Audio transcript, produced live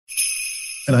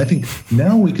And I think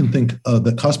now we can think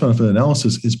that cost-benefit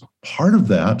analysis is part of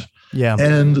that,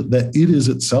 and that it is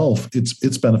itself,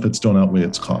 its benefits don't outweigh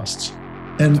its costs.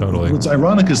 And what's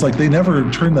ironic is like they never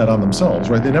turn that on themselves,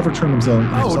 right? They never turn themselves.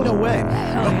 Oh, no way.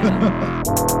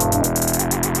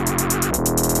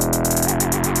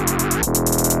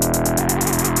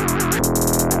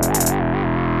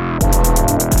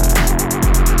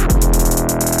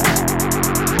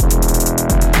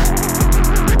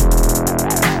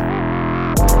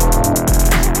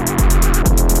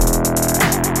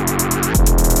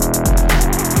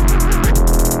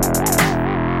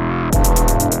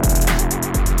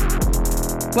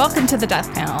 Welcome to the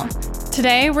Death Panel.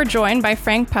 Today, we're joined by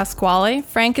Frank Pasquale.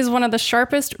 Frank is one of the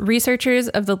sharpest researchers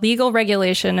of the legal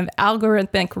regulation of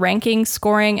algorithmic ranking,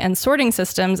 scoring, and sorting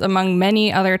systems, among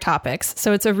many other topics.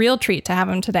 So it's a real treat to have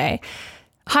him today.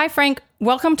 Hi, Frank.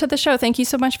 Welcome to the show. Thank you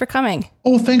so much for coming.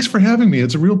 Oh, thanks for having me.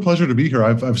 It's a real pleasure to be here.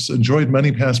 I've enjoyed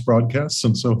many past broadcasts,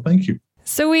 and so thank you.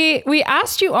 So we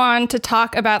asked you on to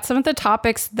talk about some of the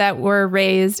topics that were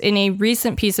raised in a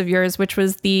recent piece of yours, which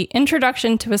was the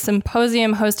introduction to a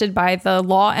symposium hosted by the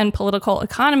Law and Political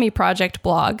Economy Project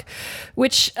blog,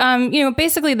 which,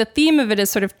 basically the theme of it is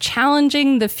sort of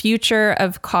challenging the future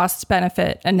of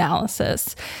cost-benefit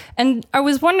analysis. And I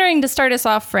was wondering, to start us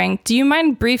off, Frank, do you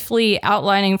mind briefly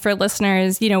outlining for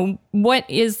listeners, what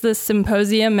is this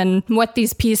symposium and what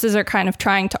these pieces are kind of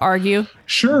trying to argue?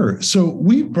 Sure. So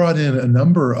we brought in a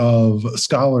number of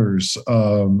scholars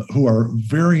who are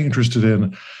very interested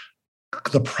in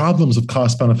the problems of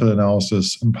cost-benefit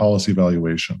analysis and policy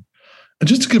evaluation. And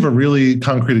just to give a really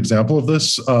concrete example of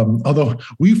this, although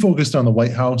we focused on the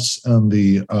White House and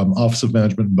the Office of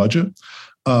Management and Budget,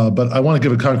 but I want to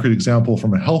give a concrete example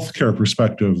from a healthcare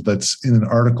perspective that's in an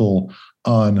article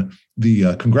on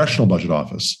the Congressional Budget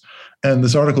Office. And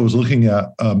this article was looking at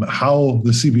how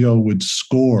the CBO would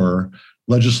score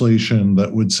legislation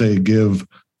that would say give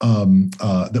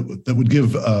that would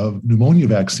give pneumonia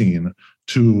vaccine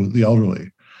to the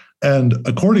elderly. And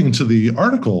according to the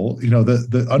article,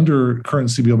 the under current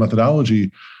CBO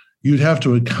methodology, you'd have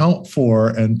to account for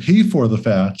and pay for the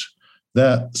fact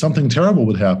that something terrible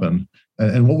would happen.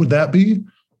 And what would that be?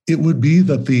 It would be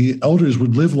that the elders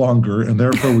would live longer and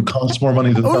therefore would cost more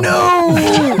money to the No!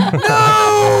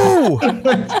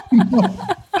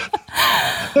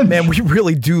 Man, we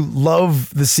really do love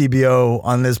the CBO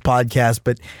on this podcast,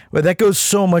 but that goes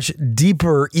so much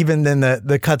deeper even than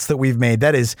the cuts that we've made.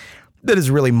 That is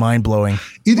really mind-blowing.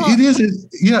 It is.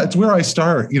 Yeah, it's where I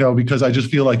start, because I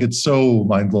just feel like it's so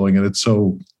mind-blowing and it's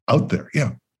so out there.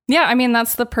 Yeah. Yeah, I mean,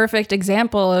 that's the perfect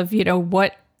example of,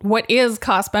 what is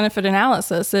cost-benefit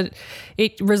analysis.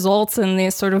 It results in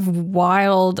these sort of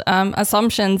wild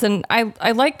assumptions. And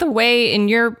I like the way in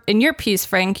your piece,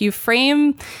 Frank, you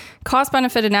frame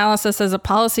cost-benefit analysis as a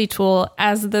policy tool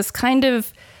as this kind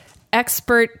of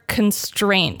expert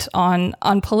constraint on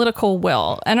political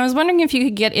will. And I was wondering if you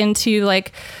could get into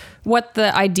what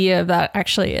the idea of that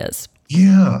actually is.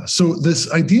 Yeah. So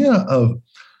this idea of,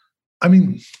 I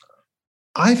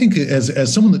think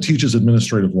as someone that teaches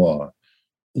administrative law,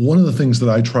 one of the things that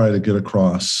I try to get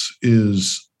across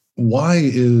is, why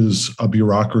is a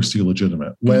bureaucracy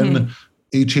legitimate? When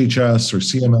HHS or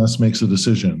CMS makes a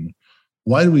decision,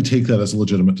 why do we take that as a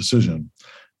legitimate decision?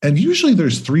 And usually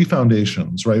there's three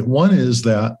foundations, right? One is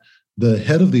that the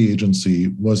head of the agency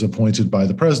was appointed by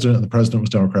the president, and the president was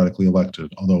democratically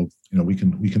elected. Although, we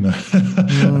can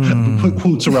put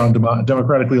quotes around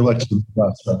democratically elected,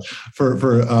 but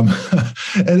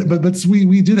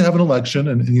we did have an election,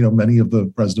 and many of the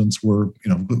presidents were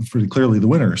pretty clearly the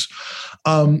winners.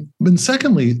 And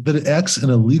secondly, that it acts in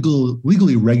a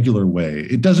legally regular way.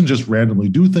 It doesn't just randomly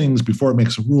do things before it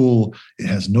makes a rule. It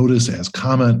has notice, it has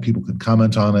comment, people can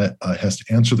comment on it, it has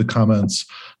to answer the comments,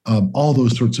 all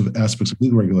those sorts of aspects of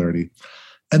legal regularity.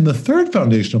 And the third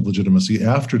foundation of legitimacy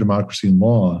after democracy and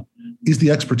law is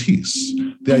the expertise.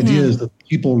 The idea is that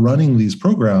people running these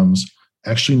programs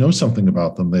actually know something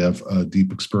about them. They have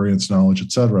deep experience, knowledge,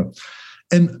 et cetera.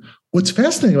 And what's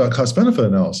fascinating about cost-benefit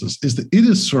analysis is that it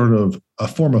is sort of a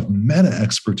form of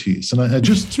meta-expertise. And I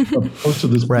just posted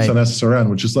this piece on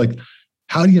SSRN, which is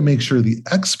how do you make sure the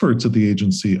experts at the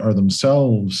agency are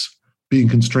themselves being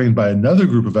constrained by another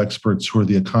group of experts who are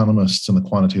the economists and the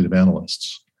quantitative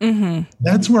analysts?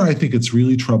 That's where I think it's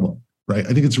really troubling, right?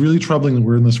 I think it's really troubling that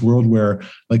we're in this world where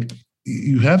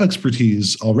you have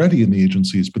expertise already in the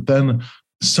agencies, but then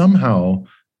somehow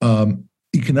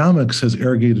economics has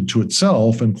arrogated to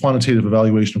itself, and quantitative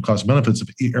evaluation of cost benefits have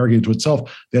arrogated to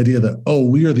itself the idea that,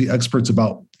 we are the experts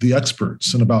about the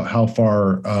experts and about how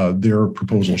far their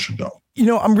proposal should go.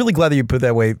 I'm really glad that you put it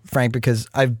that way, Frank, because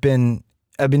I've been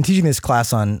teaching this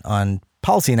class on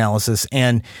policy analysis.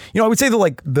 And, I would say that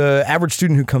like the average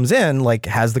student who comes in like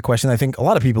has the question I think a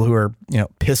lot of people who are,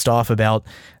 pissed off about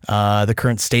the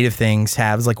current state of things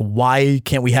have is like, why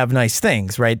can't we have nice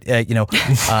things? Right.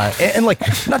 And like,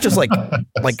 not just like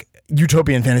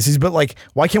utopian fantasies, but like,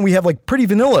 why can't we have like pretty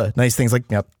vanilla nice things like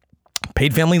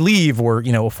paid family leave or,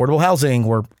 affordable housing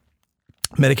or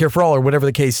Medicare for all or whatever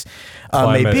the case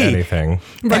may be. Anything.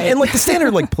 Right. And like the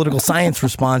standard like political science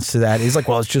response to that is like,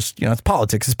 well, it's just, it's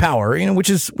politics, it's power, which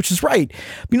is right.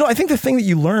 But, I think the thing that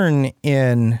you learn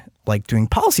in like doing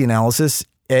policy analysis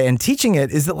and teaching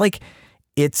it is that like,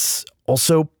 it's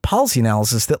also policy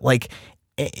analysis that like,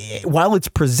 while it's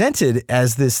presented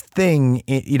as this thing,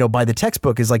 by the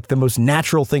textbook is like the most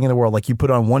natural thing in the world. Like you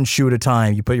put on one shoe at a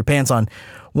time, you put your pants on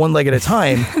one leg at a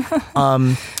time.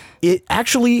 It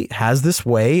actually has this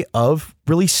way of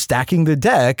really stacking the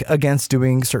deck against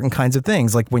doing certain kinds of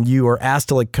things. Like when you are asked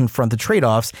to like confront the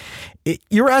trade-offs,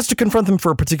 you're asked to confront them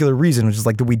for a particular reason, which is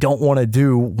like that we don't want to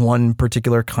do one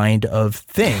particular kind of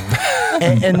thing.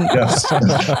 And Yes.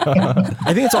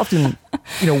 I think it's often,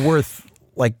 worth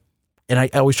like, and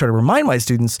I always try to remind my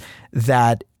students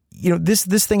that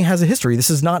this thing has a history.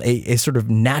 This is not a sort of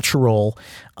natural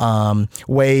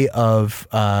way of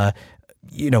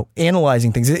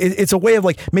analyzing things. It's a way of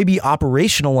like maybe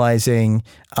operationalizing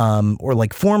or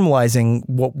like formalizing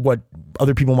what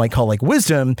other people might call like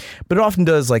wisdom, but it often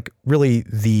does like really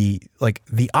the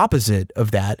opposite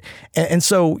of that. And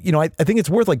so, I think it's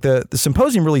worth like the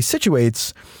symposium really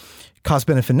situates cost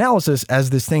benefit analysis as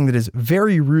this thing that is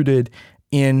very rooted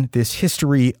in this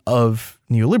history of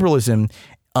neoliberalism.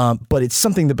 But it's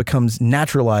something that becomes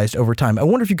naturalized over time. I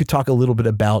wonder if you could talk a little bit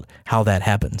about how that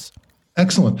happens.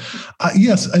 Excellent.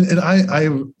 Yes, and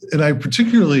I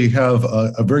particularly have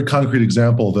a very concrete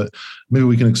example that maybe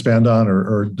we can expand on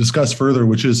or discuss further,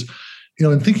 which is,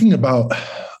 in thinking about,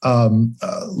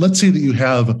 let's say that you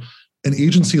have an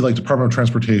agency like Department of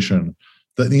Transportation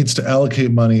that needs to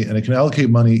allocate money, and it can allocate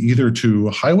money either to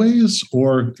highways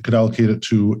or it could allocate it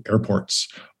to airports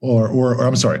or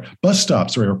I'm sorry, bus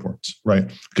stops or airports, right?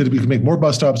 We could make more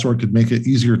bus stops or it could make it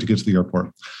easier to get to the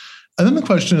airport. And then the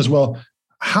question is, well,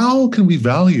 how can we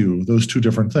value those two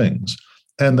different things?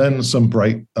 And then some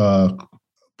bright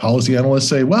policy analysts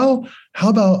say, well, how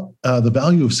about the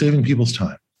value of saving people's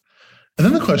time? And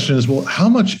then the question is, well, how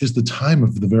much is the time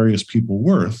of the various people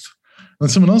worth? And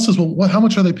someone else says, well, how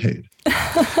much are they paid?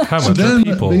 How much are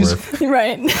people worth?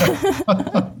 Right.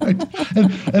 Right.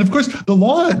 And of course, the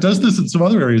law does this in some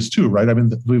other areas too, right? I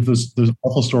mean, there's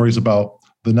awful stories about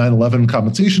the 9/11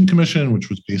 Compensation Commission, which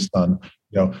was based on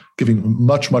giving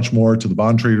much, much more to the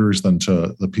bond traders than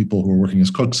to the people who were working as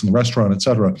cooks in the restaurant, et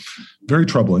cetera. Very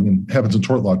troubling and happens in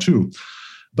tort law too.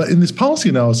 But in this policy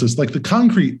analysis, like the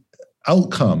concrete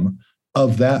outcome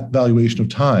of that valuation of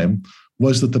time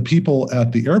was that the people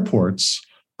at the airports,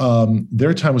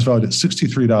 their time was valued at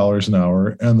 $63 an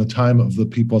hour, and the time of the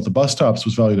people at the bus stops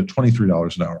was valued at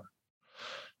 $23 an hour.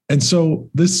 And so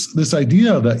this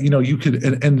idea that you could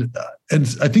and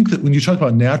I think that when you talk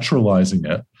about naturalizing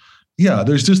it, yeah,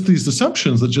 there's just these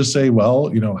assumptions that just say,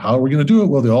 well, how are we going to do it?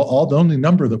 Well, they all the only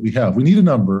number that we have. We need a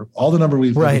number. All the number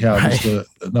we have is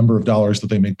the number of dollars that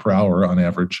they make per hour on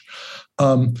average.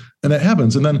 And that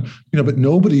happens. And then, but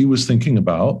nobody was thinking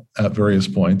about at various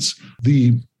points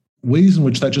the ways in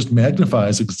which that just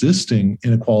magnifies existing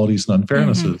inequalities and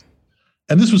unfairnesses. Mm-hmm.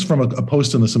 And this was from a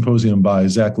post in the symposium by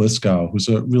Zach Liskow, who's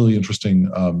a really interesting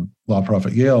law prof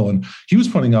at Yale. And he was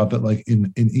pointing out that like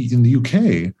in the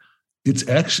UK, it's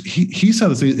actually, he said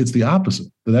it's the opposite,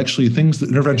 that actually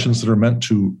interventions that are meant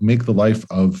to make the life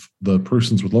of the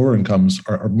persons with lower incomes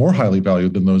are more highly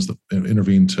valued than those that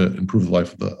intervene to improve the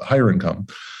life of the higher income.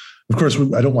 Of course,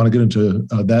 I don't want to get into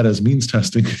that as means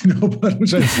testing, but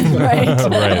which right.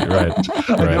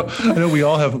 I know we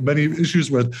all have many issues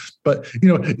with, but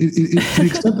to the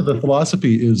extent that the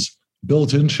philosophy is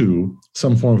built into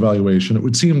some form of evaluation, it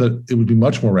would seem that it would be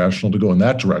much more rational to go in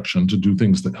that direction to do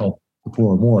things that help the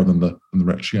poor more than the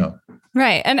rich. Yeah.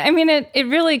 Right. And I mean, it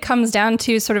really comes down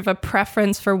to sort of a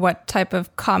preference for what type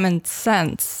of common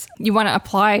sense you want to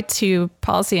apply to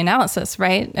policy analysis,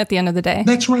 right? At the end of the day.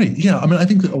 That's right. Yeah. I mean, I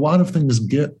think that a lot of things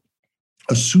get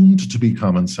assumed to be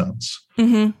common sense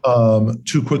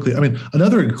too quickly. I mean,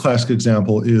 another classic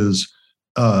example is,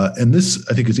 and this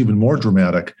I think is even more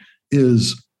dramatic,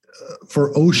 is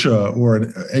for OSHA or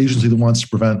an agency that wants to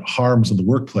prevent harms in the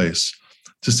workplace,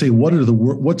 to say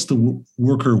what's the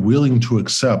worker willing to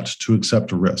accept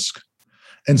a risk.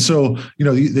 And so,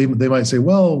 they might say,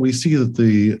 well, we see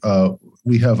that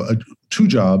we have two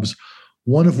jobs,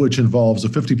 one of which involves a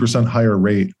 50% higher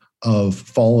rate of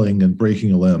falling and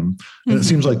breaking a limb. And it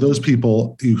seems like those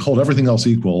people, you hold everything else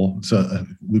equal. So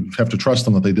we have to trust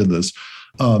them that they did this.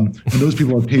 And those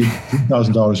people are paid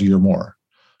 $3,000 a year more.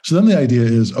 So then the idea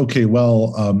is, okay,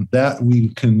 well, that we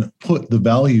can put the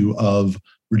value of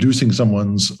reducing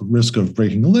someone's risk of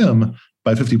breaking a limb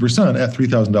by 50% at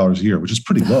 $3,000 a year, which is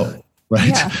pretty low.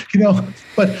 Right. Yeah.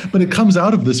 But it comes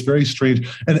out of this very strange.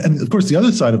 And of course, the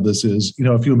other side of this is,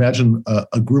 if you imagine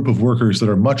a group of workers that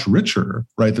are much richer,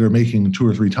 right, that are making 2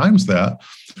 or 3 times that,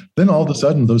 then all of a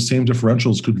sudden those same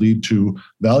differentials could lead to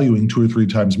valuing 2 or 3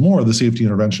 times more the safety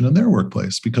intervention in their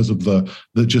workplace because of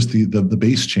the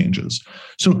base changes.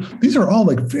 So these are all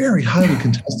like very highly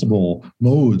contestable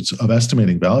modes of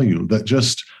estimating value that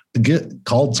just get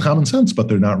called common sense, but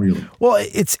they're not really. Well,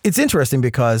 it's interesting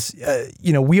because,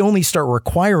 we only start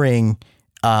requiring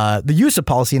the use of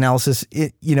policy analysis,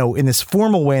 in this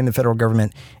formal way in the federal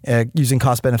government, using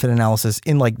cost benefit analysis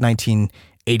in like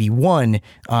 1981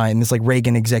 in this like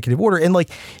Reagan executive order. And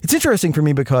like, it's interesting for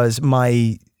me because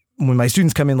when my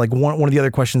students come in, like one of the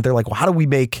other questions, they're like, well, how do we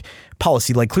make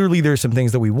policy? Like, clearly there's some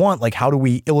things that we want. Like, how do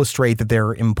we illustrate that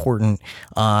they're important?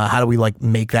 How do we like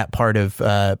make that part of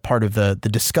the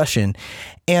discussion?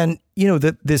 And,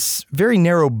 that this very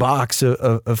narrow box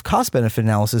of cost benefit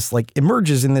analysis like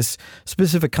emerges in this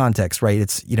specific context, right?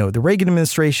 It's, the Reagan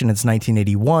administration, it's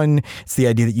 1981. It's the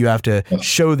idea that you have to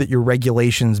show that your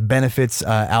regulations benefits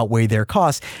outweigh their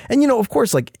costs. And, of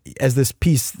course, like as this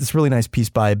really nice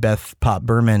piece by Beth Pop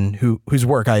Berman, whose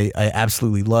work I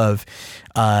absolutely love,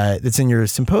 that's in your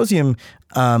symposium,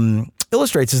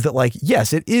 illustrates is that like,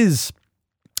 yes, it is,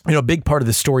 a big part of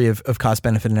the story of cost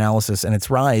benefit analysis and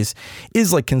its rise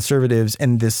is like conservatives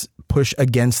and this push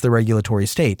against the regulatory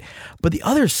state. But the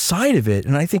other side of it,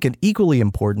 and I think an equally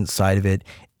important side of it,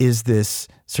 is this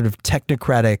sort of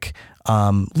technocratic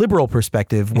liberal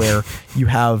perspective where you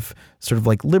have sort of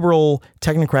like liberal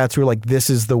technocrats who are like,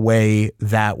 this is the way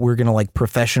that we're going to like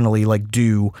professionally like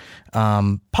do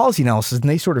policy analysis, and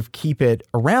they sort of keep it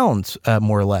around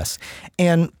more or less.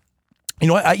 And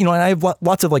I have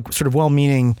lots of like sort of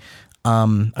well-meaning,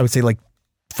 I would say like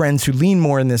friends who lean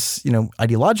more in this,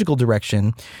 ideological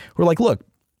direction who are like, look,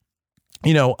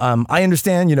 I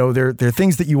understand, there are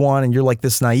things that you want and you're like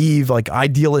this naive, like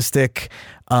idealistic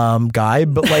guy,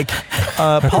 but like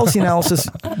policy analysis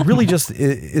really just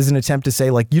is an attempt to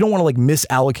say like, you don't want to like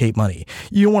misallocate money.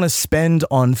 You don't want to spend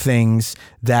on things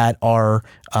that are,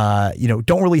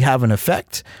 don't really have an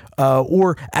effect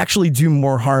or actually do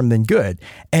more harm than good.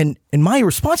 And my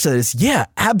response to that is, yeah,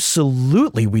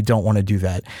 absolutely. We don't want to do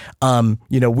that.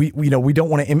 We don't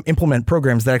want to implement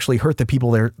programs that actually hurt the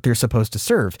people they're supposed to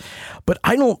serve. But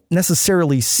I don't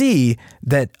necessarily see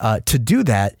that to do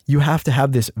that, you have to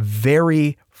have this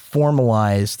very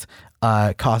formalized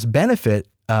cost benefit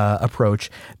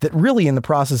approach that really in the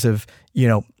process of,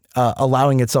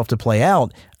 allowing itself to play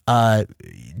out,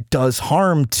 does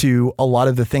harm to a lot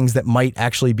of the things that might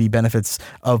actually be benefits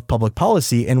of public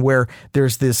policy, and where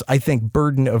there's this, I think,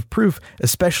 burden of proof,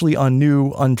 especially on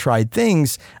new, untried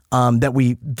things, that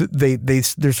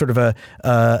there's sort of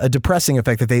a depressing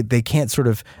effect that they can't sort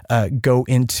of go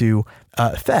into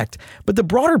effect. But the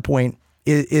broader point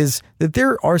is that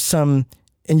there are some,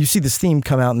 and you see this theme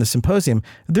come out in the symposium,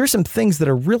 there are some things that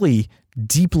are really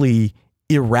deeply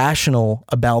irrational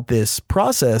about this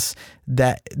process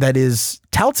that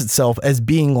touts itself as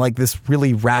being like this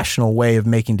really rational way of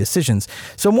making decisions.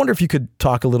 So I wonder if you could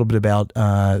talk a little bit about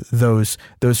those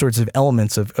sorts of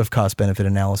elements of cost benefit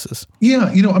analysis.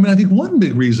 Yeah, I think one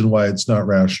big reason why it's not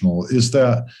rational is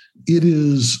that it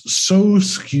is so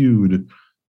skewed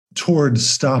towards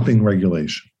stopping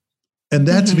regulation. And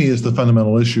that to me is the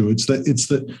fundamental issue.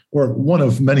 Or one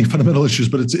of many fundamental issues,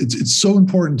 but it's so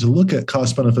important to look at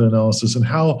cost benefit analysis and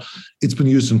how it's been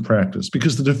used in practice,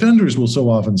 because the defenders will so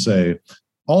often say,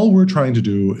 all we're trying to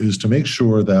do is to make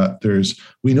sure that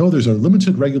we know there's a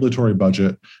limited regulatory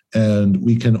budget and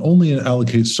we can only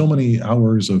allocate so many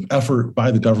hours of effort by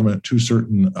the government to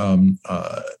certain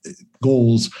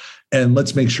goals. And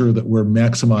let's make sure that we're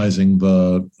maximizing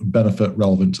the benefit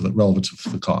relevant to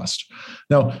the cost.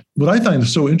 Now, what I find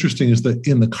so interesting is that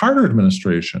in the Carter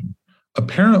administration,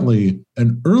 apparently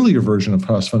an earlier version of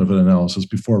cost benefit analysis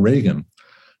before Reagan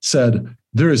said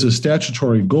there is a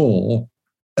statutory goal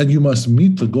and you must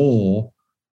meet the goal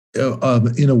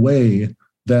in a way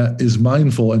that is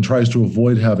mindful and tries to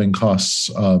avoid having costs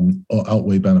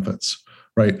outweigh benefits,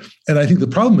 right? And I think the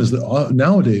problem is that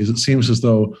nowadays it seems as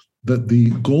though that the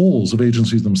goals of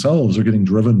agencies themselves are getting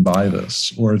driven by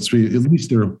this, or at least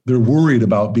they're worried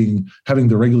about having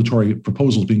the regulatory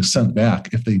proposals being sent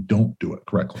back if they don't do it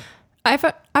correctly. I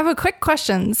have a quick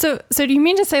question. So do you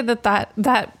mean to say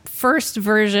that first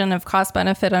version of cost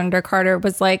benefit under Carter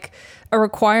was like a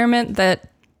requirement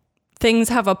that things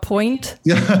have a point.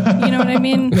 Yeah. You know what I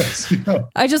mean? Yes, yeah.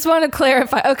 I just want to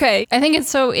clarify. Okay. I think it's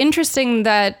so interesting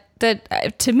that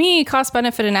to me, cost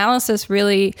benefit analysis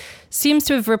really seems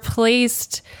to have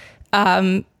replaced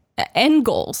end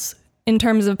goals in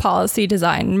terms of policy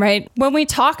design, right? When we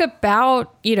talk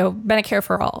about, Medicare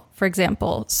for all, for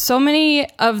example, so many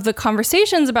of the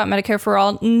conversations about Medicare for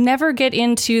all never get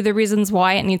into the reasons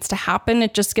why it needs to happen.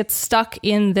 It just gets stuck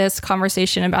in this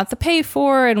conversation about the pay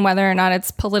for and whether or not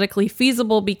it's politically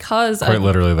feasible because quite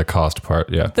literally the cost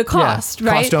part. Yeah. The cost,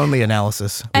 right? Cost only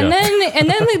analysis. And then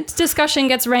the discussion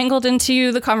gets wrangled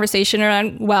into the conversation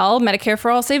around, well, Medicare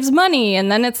for all saves money.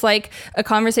 And then it's like a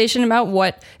conversation about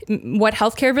what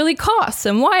healthcare really costs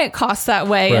and why it costs that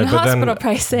way, and hospital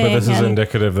pricing. But this is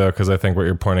indicative though, because I think what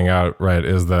you're pointing out, right,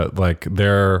 is that like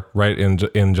they're right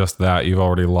in just that you've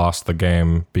already lost the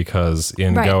game, because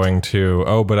in going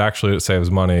to, but actually it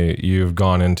saves money, you've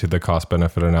gone into the cost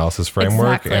benefit analysis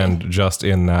framework. Exactly. And just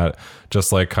in that,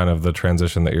 just like kind of the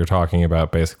transition that you're talking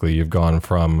about, basically you've gone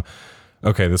from,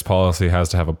 okay, this policy has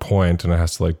to have a point and it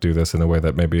has to like do this in a way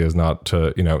that maybe is not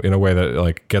to, in a way that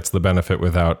like gets the benefit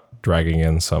without dragging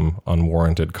in some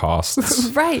unwarranted costs.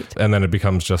 Right. And then it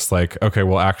becomes just like, okay,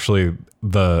 well, actually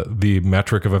the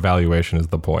metric of evaluation is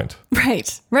the point.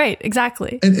 Right.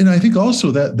 Exactly. And I think also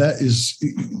that is,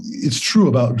 it's true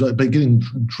about by getting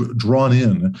drawn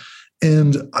in.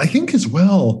 And I think as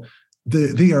well,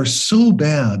 they are so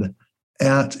bad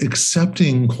at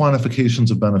accepting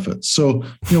quantifications of benefits. So,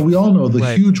 we all know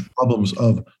the huge problems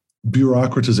of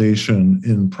bureaucratization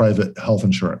in private health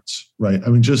insurance, right? I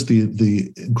mean, just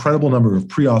the incredible number of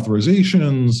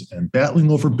pre-authorizations and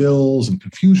battling over bills and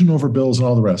confusion over bills and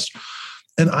all the rest.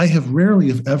 And I have rarely,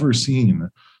 if ever, seen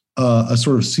a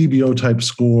sort of CBO type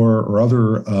score or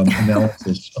other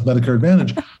analysis of Medicare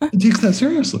Advantage that takes that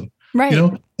seriously. Right.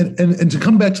 And to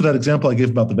come back to that example I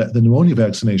gave about the pneumonia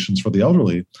vaccinations for the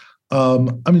elderly,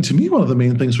 to me, one of the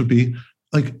main things would be,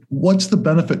 like, what's the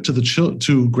benefit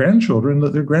to grandchildren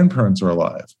that their grandparents are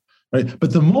alive, right?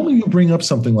 But the moment you bring up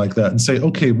something like that and say,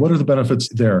 okay, what are the benefits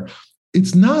there?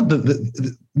 It's not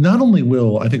that not only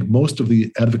will, I think, most of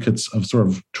the advocates of sort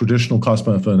of traditional cost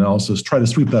benefit analysis try to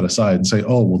sweep that aside and say,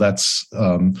 oh, well, that's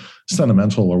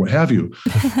sentimental or what have you.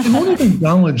 They won't even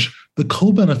acknowledge the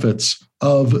co-benefits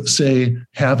of, say,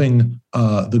 having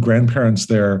the grandparents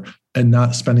there and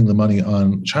not spending the money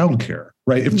on childcare,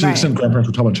 right? If to the extent grandparents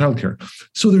were talking about childcare.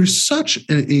 So there's such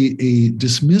a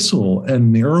dismissal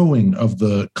and narrowing of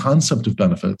the concept of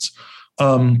benefits.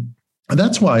 And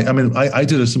that's why, I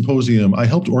did a symposium. I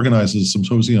helped organize a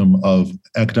symposium of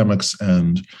academics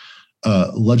and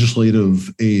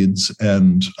legislative aides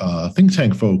and think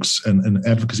tank folks and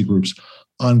advocacy groups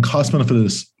on cost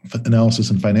benefit analysis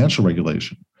and financial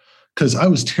regulation. Because I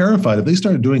was terrified if they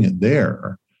started doing it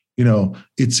there,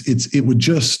 it would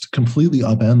just completely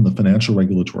upend the financial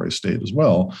regulatory state as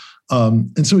well.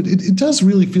 And so it does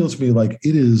really feel to me like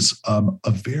it is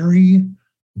a very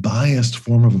biased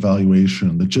form of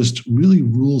evaluation that just really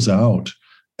rules out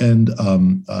and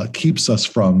keeps us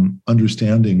from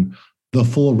understanding the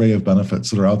full array of benefits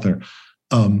that are out there.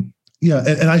 And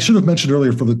I should have mentioned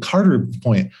earlier for the Carter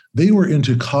point, they were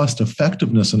into cost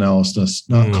effectiveness analysis,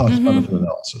 not cost benefit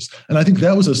analysis. And I think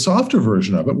that was a softer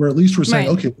version of it, where at least we're saying,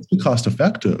 okay, let's be cost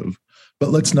effective, but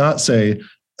let's not say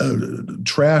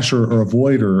trash or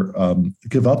avoid or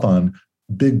give up on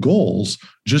big goals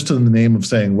just in the name of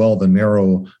saying, well, the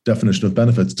narrow definition of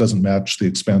benefits doesn't match the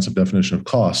expansive definition of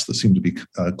costs that seem to be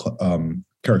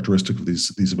characteristic of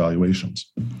these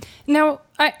evaluations. Now,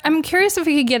 I'm curious if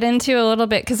we could get into a little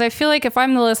bit, because I feel like if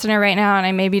I'm the listener right now and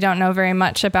I maybe don't know very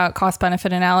much about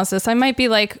cost-benefit analysis, I might be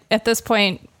like, at this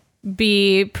point,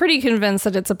 be pretty convinced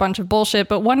that it's a bunch of bullshit,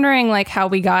 but wondering like how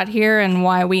we got here and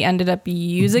why we ended up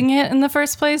using it in the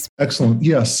first place. Excellent.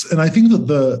 Yes. And I think that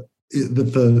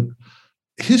the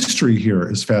history here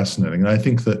is fascinating. And I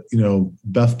think that,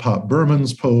 Beth Pop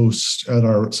Berman's post at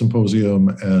our symposium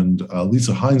and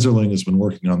Lisa Heinzerling has been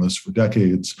working on this for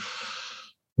decades,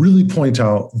 really point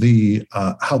out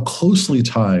how closely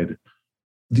tied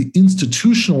the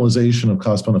institutionalization of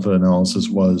cost-benefit analysis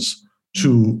was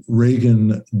to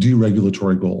Reagan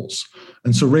deregulatory goals.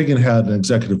 And so Reagan had an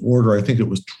executive order, I think it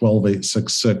was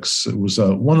 12866. It was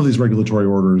one of these regulatory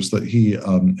orders that he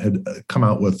had come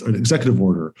out with, an executive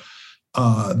order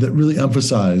that really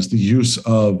emphasized the use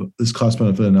of this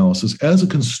cost-benefit analysis as a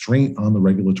constraint on the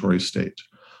regulatory state.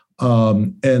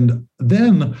 And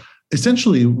then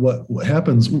essentially what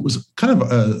happens, what was kind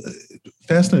of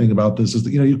fascinating about this is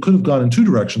that, you could have gone in two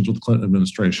directions with the Clinton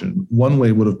administration. One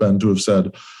way would have been to have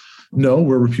said, no,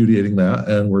 we're repudiating that,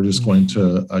 and we're just going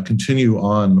to continue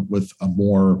on with a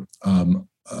more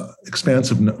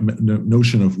expansive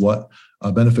notion of what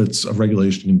benefits of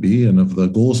regulation can be and of the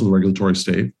goals of the regulatory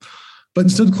state. But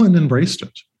instead, Clinton embraced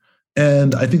it.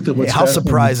 And I think that what's how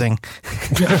surprising.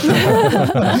 Yes,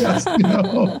 and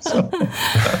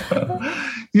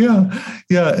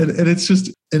it's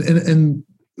just and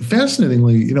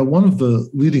fascinatingly, one of the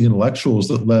leading intellectuals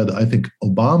that led, I think,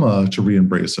 Obama to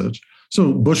re-embrace it.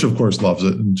 So Bush, of course, loves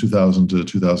it in 2000 to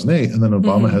 2008, and then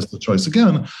Obama has the choice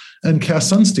again. And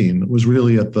Cass Sunstein was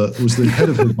really was the head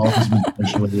of his Office of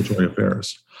International Regulatory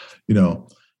Affairs,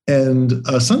 And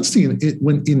Sunstein,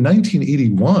 when in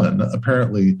 1981,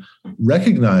 apparently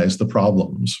recognized the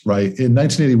problems. Right in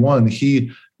 1981,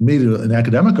 he made an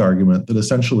academic argument that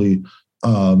essentially,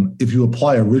 if you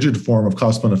apply a rigid form of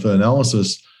cost-benefit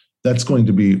analysis, that's going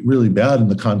to be really bad in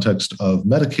the context of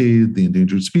Medicaid, the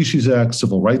Endangered Species Act,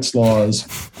 civil rights laws,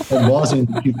 and laws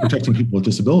protecting people with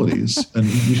disabilities. And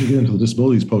you should get into the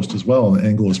disabilities post as well, and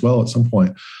angle as well at some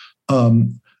point,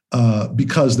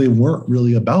 because they weren't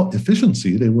really about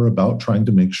efficiency. They were about trying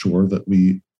to make sure that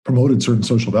we promoted certain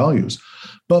social values.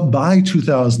 But by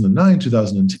 2009,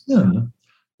 2010,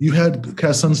 you had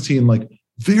Cass Sunstein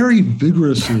very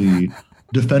vigorously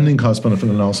defending cost-benefit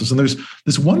analysis. And there's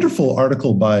this wonderful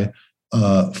article by,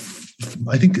 I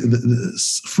think,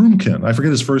 Frumkin, I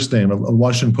forget his first name, a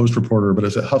Washington Post reporter, but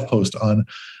it's at HuffPost,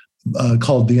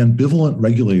 called The Ambivalent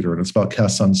Regulator, and it's about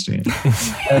Cass Sunstein.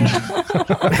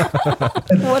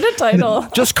 What a title.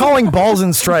 Just calling balls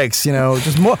and strikes, just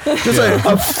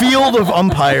a field of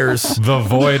umpires. The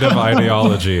void of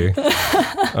ideology.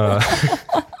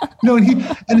 No,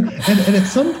 and at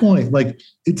some point,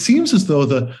 it seems as though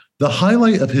the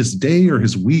highlight of his day or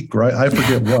his week, right? I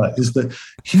forget what, is that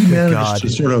he managed to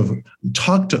sort of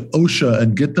talk to OSHA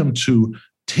and get them to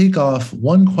take off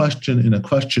one question in a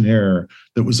questionnaire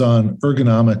that was on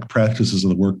ergonomic practices of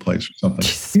the workplace or something.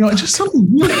 It's just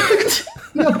something really,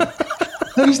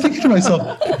 I was thinking to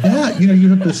myself, you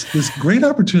have this great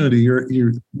opportunity. You're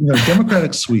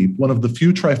Democratic sweep, one of the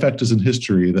few trifectas in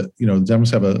history that, the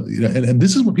Dems have and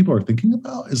this is what people are thinking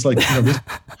about is this.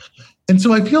 And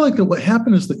so I feel like that what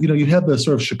happened is that, you had the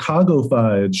sort of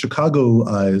Chicagoized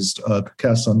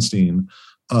Cass Sunstein,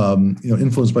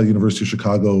 influenced by the University of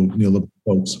Chicago neoliberal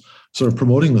folks, sort of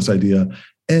promoting this idea.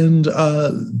 And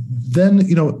then,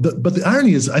 but the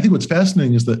irony is, I think what's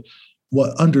fascinating is that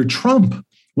under Trump,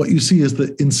 what you see is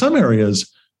that in some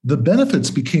areas, the benefits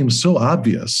became so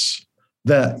obvious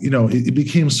that, it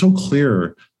became so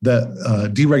clear that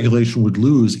deregulation would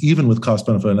lose even with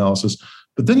cost-benefit analysis.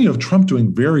 But then you have Trump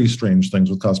doing very strange things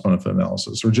with cost-benefit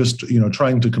analysis, or just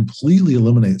trying to completely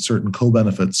eliminate certain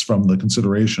co-benefits from the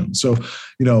consideration. So,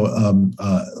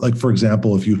 for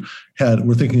example, if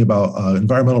we're thinking about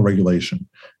environmental regulation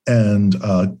and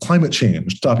climate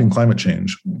change, stopping climate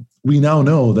change, we now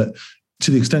know that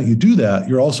to the extent you do that,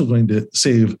 you're also going to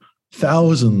save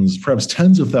thousands, perhaps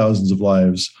tens of thousands of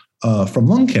lives from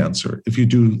lung cancer if you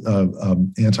do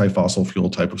anti-fossil fuel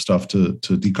type of stuff to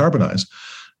decarbonize.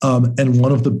 And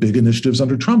one of the big initiatives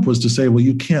under Trump was to say, well,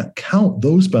 you can't count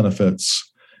those benefits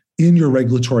in your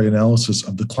regulatory analysis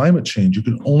of the climate change. You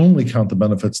can only count the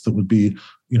benefits that would be,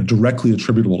 directly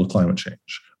attributable to climate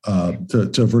change,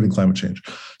 to averting climate change.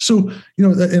 So,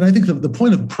 and I think that the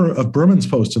point of Berman's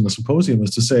post in the symposium is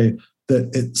to say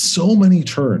that at so many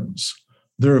turns,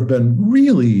 there have been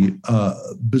really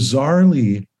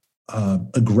bizarrely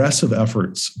aggressive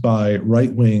efforts by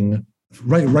right-wing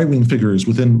figures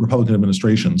within Republican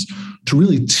administrations to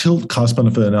really tilt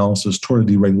cost-benefit analysis toward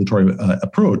a deregulatory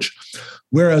approach.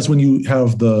 Whereas when you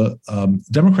have the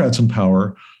Democrats in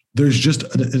power, there's just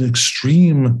an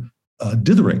extreme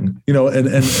dithering, and they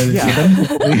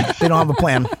don't have a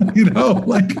plan.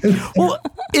 Well,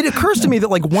 it occurs to me that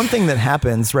one thing that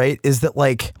happens, right, is that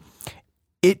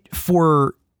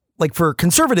for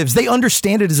conservatives, they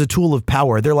understand it as a tool of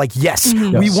power. They're like, yes,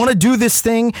 we want to do this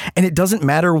thing, and it doesn't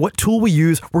matter what tool we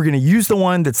use. We're going to use the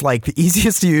one that's the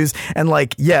easiest to use, and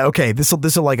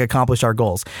this will accomplish our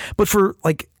goals. But for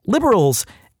liberals,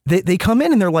 they come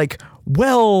in and they're like,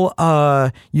 well,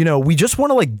 we just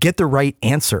want to get the right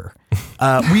answer.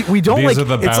 We don't these are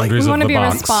the boundaries we want to be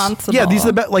box. Responsible. Yeah, these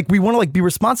are the we want to be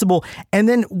responsible. And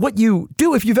then what you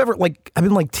do, if you've ever I've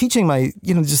been teaching my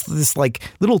just this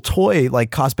little toy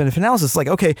cost benefit analysis.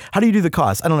 Okay, how do you do the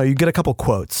cost? I don't know. You get a couple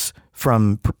quotes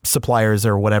from suppliers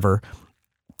or whatever,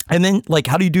 and then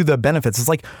how do you do the benefits? It's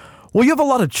well, you have a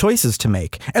lot of choices to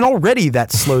make, and already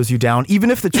that slows you down, even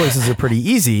if the choices are pretty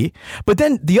easy. But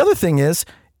then the other thing is,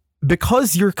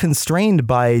 because you're constrained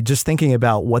by just thinking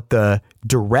about what the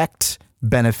direct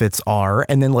benefits are.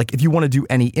 And then like if you want to do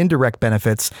any indirect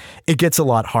benefits, it gets a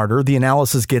lot harder. The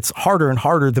analysis gets harder and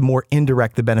harder the more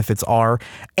indirect the benefits are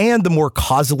and the more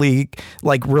causally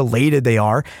like related they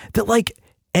are. That like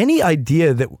any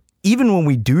idea that even when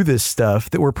we do this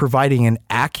stuff that we're providing an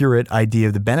accurate idea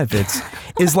of the benefits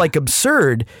is like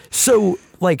absurd. So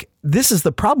like this is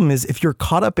the problem is if you're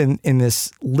caught up in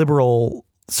this liberal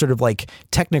sort of like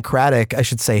technocratic, I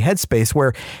should say, headspace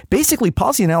where basically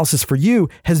policy analysis for you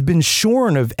has been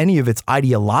shorn of any of its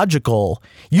ideological.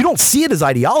 You don't see it as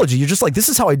ideology. You're just like, this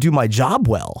is how I do my job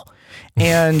well.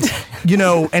 And, you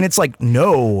know, and it's like,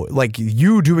 no, like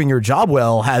you doing your job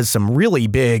well has some really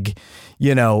big,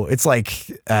 you know, it's like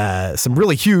some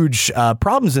really huge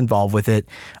problems involved with it.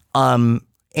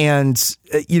 And,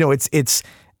 you know, it's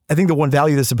I think the one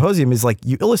value of the symposium is like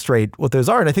you illustrate what those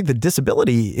are. And I think the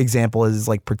disability example is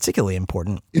like particularly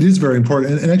important. It is very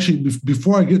important. And actually,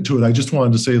 before I get to it, I just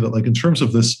wanted to say that like in terms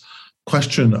of this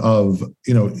question of,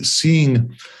 you know,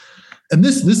 seeing, and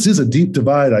this is a deep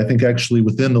divide, I think, actually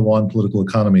within the law and political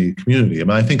economy community. I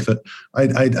mean, I think that I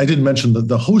didn't mention that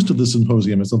the host of the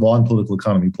symposium is the Law and Political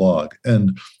Economy blog.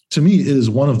 And to me, it is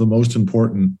one of the most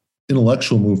important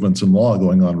intellectual movements in law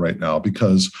going on right now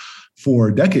because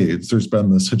for decades, there's been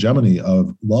this hegemony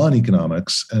of law and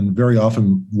economics, and very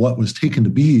often what was taken to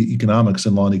be economics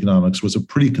and law and economics was a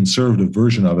pretty conservative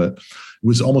version of it. It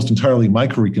was almost entirely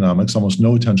microeconomics, almost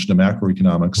no attention to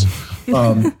macroeconomics.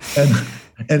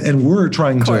 And we're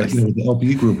trying to, you know, the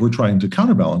LPE group, we're trying to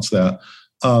counterbalance that.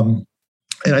 And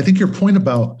I think your point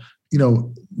about, you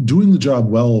know, doing the job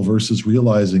well versus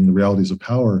realizing the realities of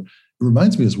power, it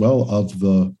reminds me as well of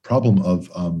the problem of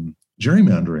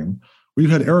gerrymandering. We've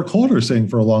had Eric Holder saying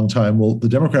for a long time, well, the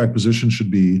Democratic position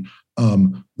should be,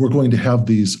 we're going to have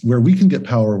these, where we can get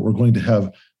power, we're going to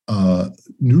have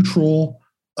neutral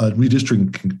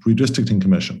redistricting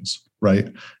commissions, right?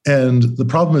 And the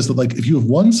problem is that like, if you have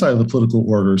one side of the political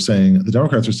order saying, the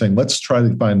Democrats are saying, let's try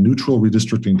to find neutral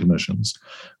redistricting commissions.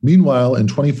 Meanwhile, in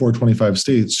 24, 25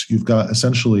 states, you've got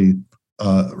essentially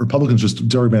Republicans just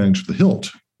gerrymandering to the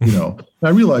hilt. You know, and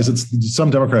I realize it's some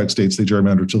Democratic states, they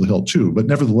gerrymander to the hilt too, but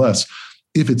nevertheless,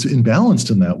 if it's imbalanced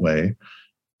in that way,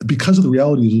 because of the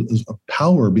reality of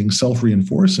power being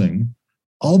self-reinforcing,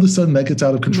 all of a sudden that gets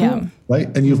out of control,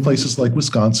 right? And you have places like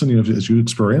Wisconsin, you know, as you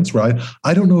experience, right?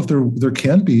 I don't know if there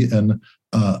can be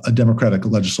a Democratic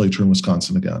legislature in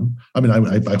Wisconsin again. I mean,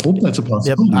 I hope that's a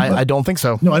possibility. Yep, I don't think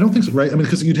so. No, I don't think so, right? I mean,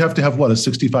 because you'd have to have, what, a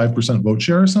 65% vote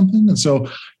share or something? And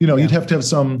so, you know, you'd have to have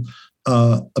some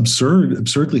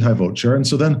absurdly high vote share. And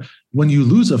so then when you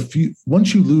lose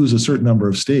once you lose a certain number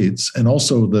of states, and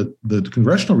also the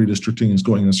congressional redistricting is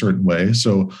going in a certain way.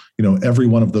 So, you know, every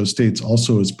one of those states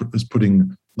also is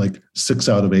putting like 6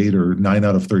 out of 8 or 9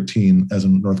 out of 13, as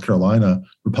in North Carolina,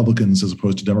 Republicans as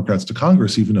opposed to Democrats to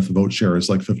Congress, even if the vote share is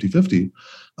like 50-50.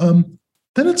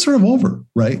 Then it's sort of over,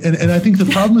 right? And I think the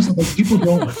problem is that like people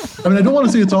don't. I mean, I don't want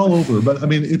to say it's all over, but I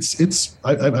mean,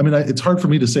 it's hard for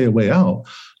me to say a way out.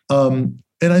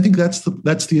 And I think that's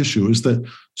the issue, is that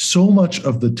so much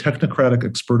of the technocratic,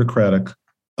 expertocratic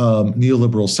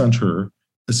neoliberal center,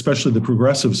 especially the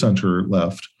progressive center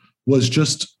left, was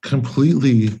just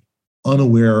completely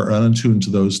unaware or unattuned to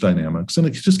those dynamics, and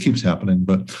it just keeps happening.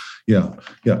 But yeah.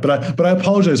 But I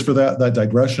apologize for that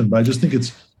digression. But I just think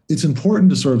it's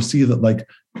important to sort of see that like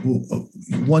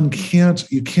you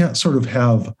can't sort of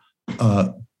have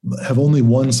only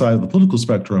one side of the political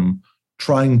spectrum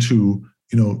trying to,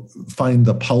 you know, find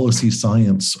the policy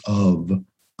science of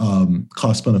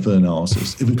cost benefit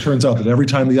analysis. If it turns out that every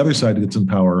time the other side gets in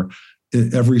power,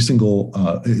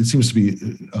 it seems to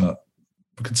be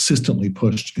consistently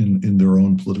pushed in their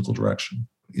own political direction.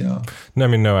 Yeah. No, I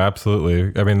mean, no,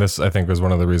 absolutely. I mean, this, I think, was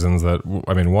one of the reasons that,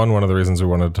 I mean, one of the reasons we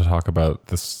wanted to talk about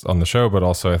this on the show, but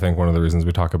also I think one of the reasons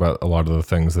we talk about a lot of the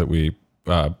things that we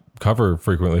cover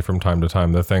frequently from time to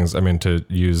time, the things, I mean, to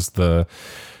use the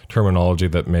terminology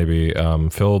that maybe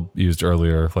Phil used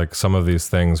earlier, like some of these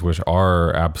things which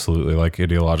are absolutely like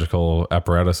ideological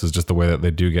apparatus, is just the way that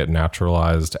they do get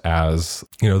naturalized as,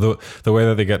 you know, the way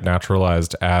that they get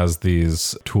naturalized as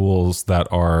these tools that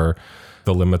are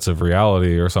the limits of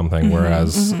reality or something,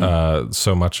 whereas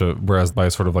whereas by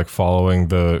sort of like following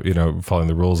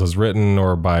the rules as written,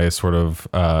 or by sort of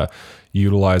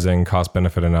utilizing cost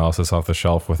benefit analysis off the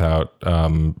shelf without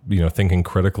thinking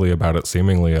critically about it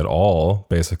seemingly at all,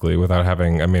 basically, without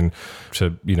having, I mean,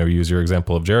 to use your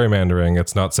example of gerrymandering,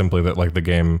 it's not simply that like the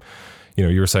game,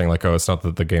 you were saying like, oh, it's not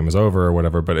that the game is over or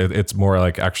whatever, but it's more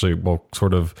like actually, well,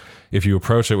 sort of, if you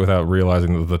approach it without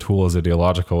realizing that the tool is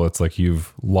ideological, it's like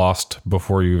you've lost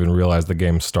before you even realize the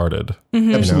game started.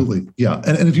 Absolutely. Yeah.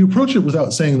 And if you approach it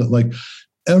without saying that, like,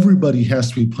 everybody has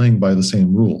to be playing by the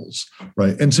same rules,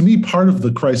 right? And to me, part of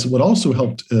the crisis, what also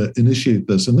helped initiate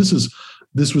this, and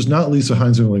this was not Lisa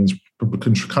Heinzerling's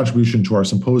contribution to our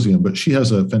symposium, but she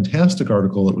has a fantastic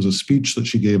article. It was a speech that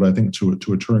she gave, I think,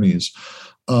 to attorneys,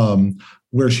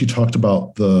 where she talked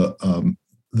about the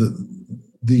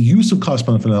use of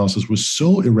cost-benefit analysis was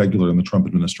so irregular in the Trump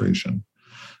administration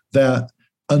that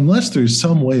unless there's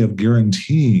some way of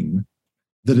guaranteeing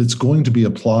that it's going to be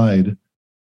applied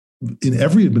in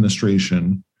every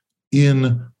administration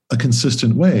in a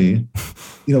consistent way,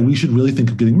 we should really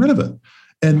think of getting rid of it.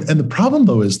 And the problem,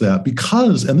 though, is that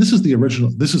because, and this is the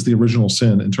original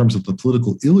sin in terms of the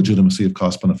political illegitimacy of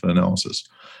cost-benefit analysis,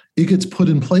 it gets put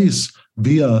in place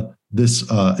via this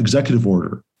executive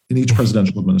order in each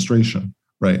presidential administration,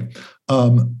 right?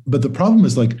 But the problem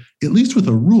is, like, at least with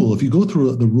a rule, if you go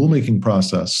through the rulemaking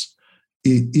process,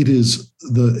 it is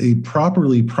a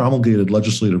properly promulgated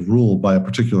legislative rule by a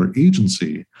particular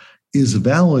agency is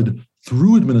valid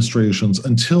through administrations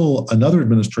until another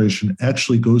administration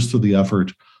actually goes through the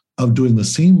effort of doing the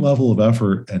same level of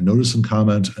effort and notice and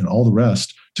comment and all the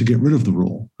rest to get rid of the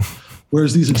rule.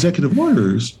 Whereas these executive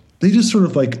orders, they just sort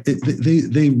of like,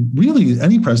 they really,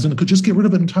 any president could just get rid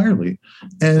of it entirely.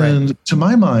 And right. To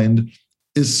my mind,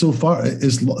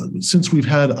 since we've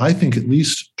had, I think, at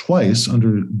least twice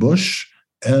under Bush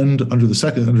and under the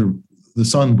son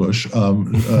Bush,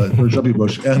 George W.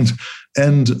 Bush,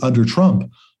 and under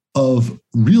Trump, of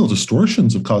real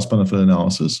distortions of cost-benefit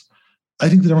analysis, I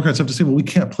think the Democrats have to say, well, we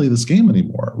can't play this game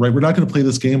anymore, right? We're not going to play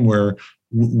this game where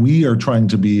we are trying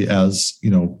to be as,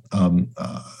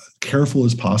 careful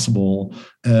as possible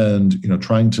and,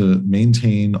 trying to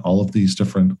maintain all of these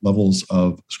different levels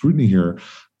of scrutiny here,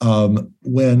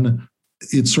 when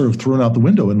it's sort of thrown out the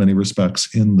window in many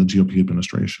respects in the GOP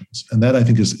administrations. And that, I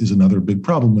think, is another big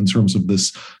problem in terms of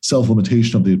this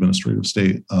self-limitation of the administrative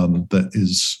state, that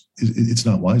it's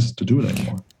not wise to do it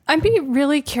anymore. I'd be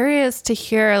really curious to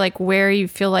hear, like, where you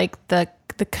feel like the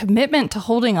commitment to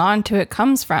holding on to it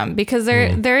comes from, because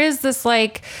there is this,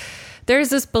 like, there's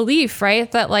this belief,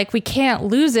 right, that, like, we can't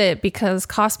lose it because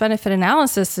cost-benefit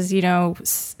analysis is,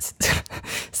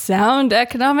 sound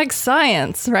economic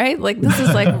science, right? Like, this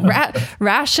is like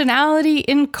rationality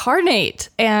incarnate.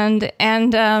 And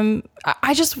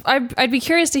I'd be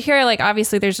curious to hear, like,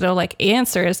 obviously there's no, like,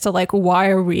 answer as to, like, why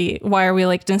are we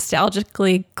like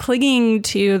nostalgically clinging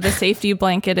to the safety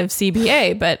blanket of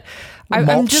CBA, but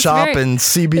I'm just shop and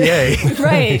CBA.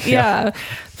 Right. Yeah.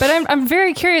 But I'm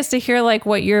very curious to hear, like,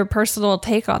 what your personal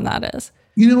take on that is.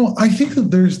 I think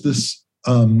that there's this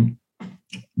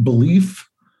belief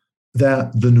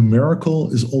that the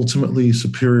numerical is ultimately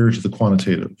superior to the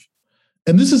quantitative.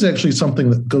 And this is actually something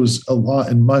that goes a lot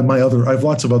in I have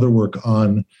lots of other work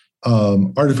on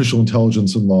artificial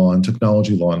intelligence in law and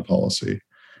technology law and policy.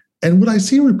 And what I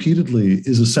see repeatedly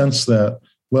is a sense that,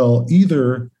 well,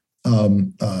 either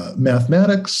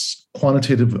mathematics,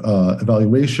 quantitative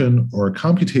evaluation, or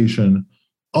computation,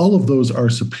 all of those are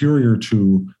superior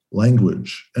to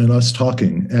language and us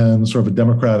talking and sort of a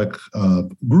democratic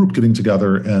group getting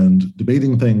together and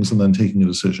debating things and then taking a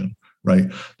decision, right?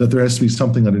 That there has to be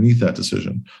something underneath that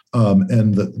decision,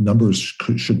 and that numbers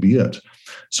should be it.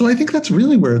 So I think that's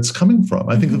really where it's coming from.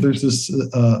 I think that there's this,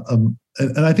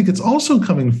 and I think it's also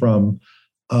coming from,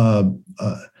 I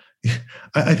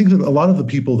think that a lot of the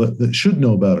people that should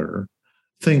know better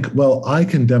think, well, I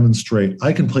can demonstrate,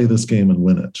 I can play this game and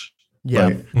win it. Yeah,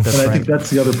 right? And I think that's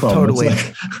the other problem. Totally.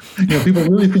 It's like, people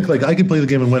really think, like, I can play the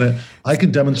game and win it. I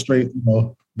can demonstrate,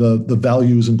 the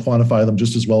values and quantify them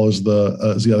just as well as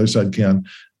the other side can.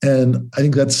 And I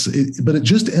think that's it, but it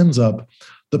just ends up,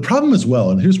 the problem as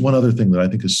well, and here's one other thing that I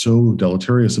think is so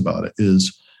deleterious about it,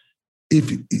 is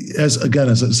as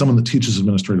someone that teaches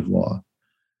administrative law,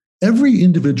 every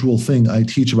individual thing I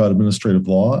teach about administrative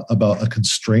law, about a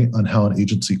constraint on how an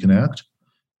agency can act,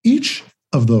 each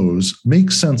of those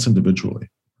makes sense individually.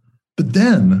 But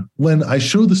then when I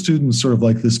show the students sort of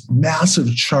like this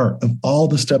massive chart of all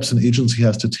the steps an agency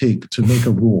has to take to make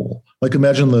a rule, like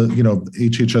imagine the,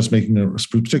 HHS making a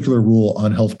particular rule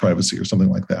on health privacy or something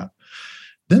like that.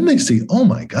 Then they see, oh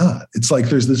my God, it's like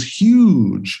there's this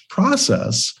huge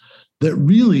process that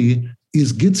really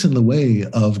gets in the way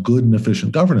of good and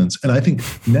efficient governance. And I think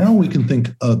now we can think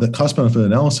that cost-benefit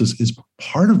analysis is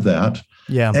part of that,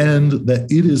 and that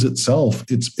it is itself,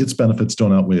 its benefits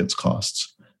don't outweigh its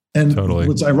costs. And totally.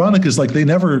 What's ironic is, like, they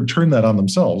never turn that on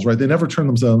themselves, right? They never turn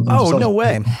themselves. Oh, no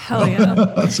way! Hell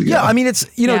yeah! So, yeah, I mean, it's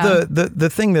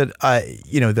the thing that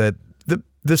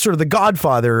the sort of the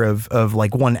godfather of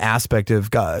like one aspect of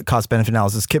cost benefit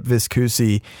analysis, Kip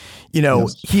Viscusi,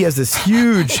 he has this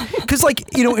huge, because like,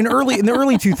 in the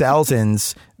early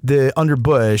 2000s, under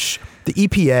Bush, the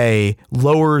EPA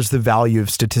lowers the value of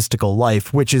statistical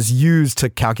life, which is used to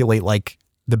calculate like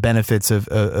the benefits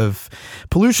of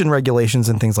pollution regulations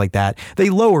and things like that. They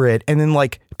lower it, and then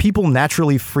like people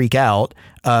naturally freak out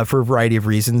for a variety of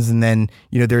reasons. And then,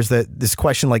 there's this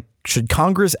question like, should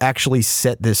Congress actually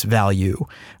set this value,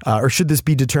 or should this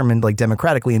be determined like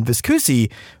democratically? And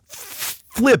Viscusi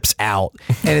flips out,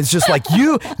 and it's just like,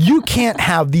 you can't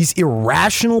have these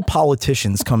irrational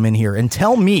politicians come in here and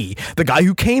tell me, the guy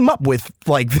who came up with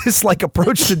like this like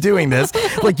approach to doing this,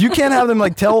 like you can't have them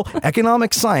like tell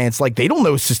economic science like they don't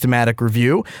know systematic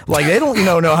review, like they don't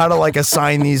know how to like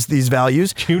assign these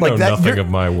values. Like know nothing of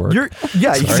my work.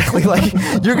 Exactly. Like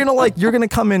you're gonna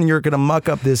come in and you're gonna muck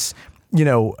up this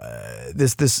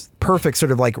this perfect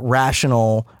sort of like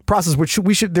rational process,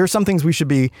 which there's some things we should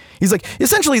be, he's like,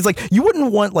 you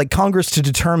wouldn't want like Congress to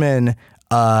determine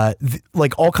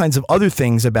like all kinds of other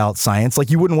things about science. Like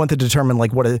you wouldn't want to determine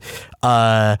like what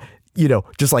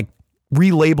just like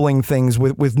relabeling things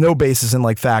with no basis in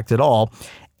like fact at all.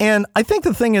 And I think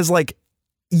the thing is like,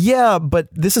 yeah, but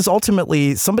this is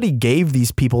ultimately, somebody gave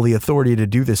these people the authority to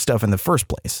do this stuff in the first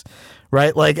place,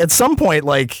 right? Like at some point,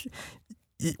 like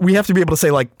we have to be able to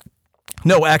say like,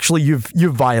 no, actually you've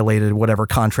violated whatever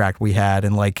contract we had,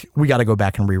 and like we got to go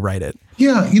back and rewrite it.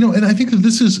 Yeah, and I think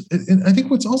that and I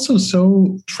think what's also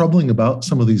so troubling about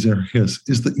some of these areas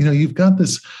is that, you've got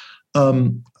this,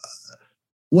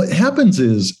 what happens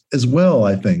is, as well,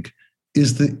 I think,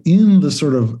 is that in the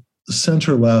sort of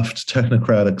center-left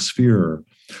technocratic sphere,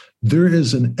 there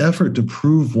is an effort to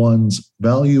prove one's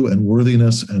value and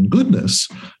worthiness and goodness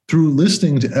through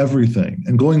listening to everything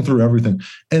and going through everything.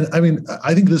 And I mean,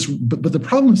 I think this, but the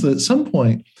problem is that at some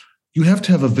point you have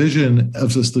to have a vision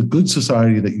of the good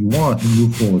society that you want and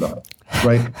move forward on it.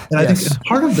 Right. And I think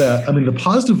part of that, I mean, the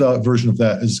positive version of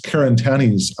that is Karen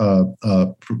Tanney's,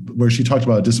 where she talked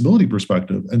about a disability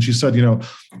perspective. And she said,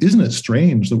 isn't it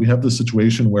strange that we have this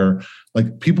situation where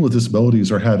like people with disabilities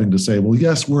are having to say, well,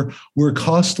 yes, we're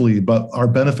costly, but our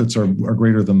benefits are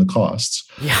greater than the costs.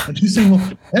 Yeah. And she's saying,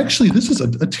 well, actually, this is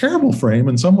a terrible frame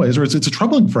in some ways, or it's a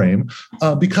troubling frame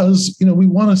because, we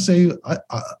want to say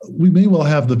we may well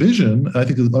have the vision. And I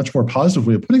think a much more positive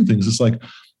way of putting things is like,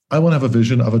 I want to have a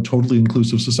vision of a totally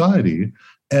inclusive society.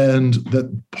 And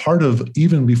that part of,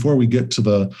 even before we get to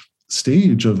the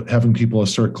stage of having people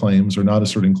assert claims or not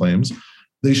asserting claims,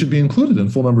 they should be included in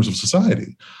full members of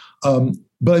society.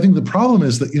 But I think the problem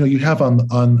is that, you have on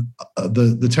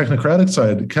the technocratic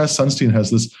side, Cass Sunstein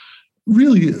has this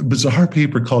really bizarre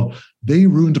paper called They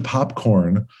Ruined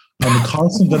Popcorn on the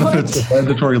costs and benefits of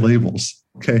mandatory labels.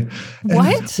 Okay. And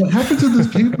what happens in this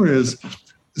paper is,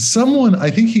 someone,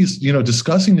 I think he's,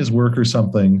 discussing his work or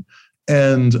something,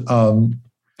 and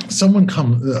someone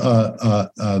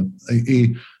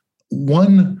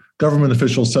one government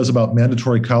official says about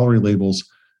mandatory calorie labels,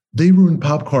 they ruin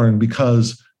popcorn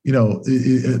because,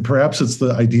 perhaps it's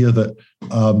the idea that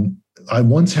I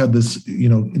once had this,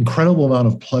 incredible amount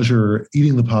of pleasure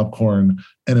eating the popcorn,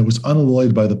 and it was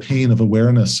unalloyed by the pain of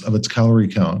awareness of its calorie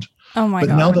count. Oh my God.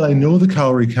 But now that I know the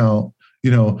calorie count,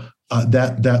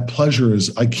 that pleasure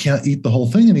is, I can't eat the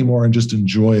whole thing anymore and just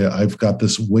enjoy it. I've got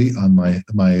this weight on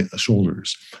my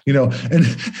shoulders, and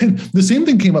the same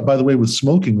thing came up, by the way, with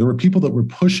smoking. There were people that were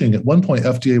pushing, at one point,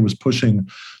 FDA was pushing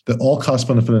that all cost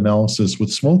benefit analysis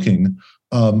with smoking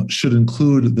should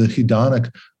include the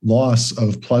hedonic loss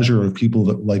of pleasure of people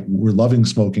that like were loving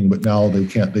smoking, but now they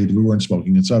weren't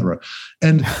smoking, et cetera.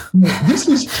 And this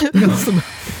is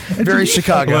very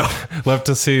Chicago. Love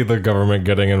to see the government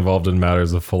getting involved in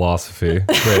matters of philosophy.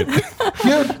 Great.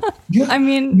 Yeah. I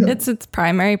mean, it's its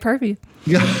primary purview.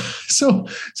 Yeah. So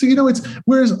it's,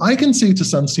 whereas I can say to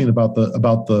Sunstein about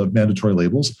the mandatory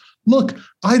labels, look,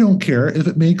 I don't care if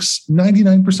it makes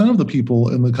 99% of the people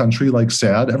in the country like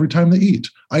sad every time they eat.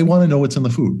 I want to know what's in the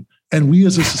food. And we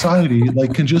as a society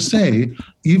can just say,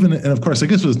 even, and of course, I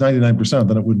guess if it was 99%,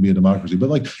 then it wouldn't be a democracy.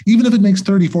 But even if it makes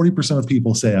 30, 40% of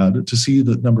people sad to see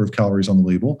the number of calories on the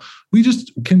label, we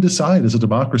just can decide as a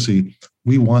democracy,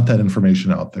 we want that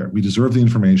information out there. We deserve the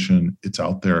information. It's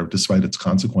out there despite its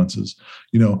consequences,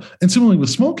 and similarly with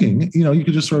smoking, you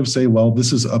could just sort of say, well,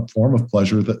 this is a form of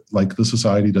pleasure that the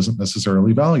society doesn't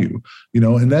necessarily value,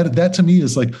 and that to me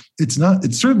is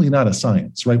it's certainly not a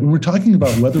science, right? When we're talking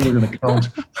about whether we're going to count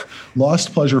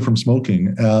lost pleasure from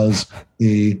smoking as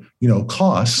a,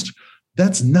 cost,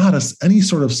 that's not any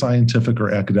sort of scientific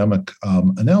or academic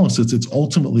analysis. It's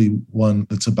ultimately one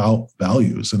that's about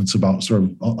values, and it's about sort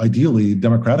of ideally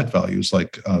democratic values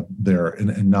like there,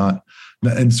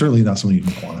 and certainly not something you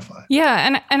can quantify.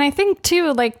 Yeah, and I think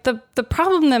too, like the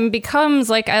problem then becomes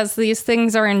like as these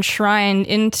things are enshrined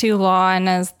into law and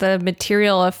as the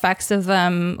material effects of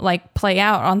them like play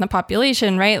out on the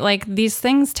population, right? Like these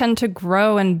things tend to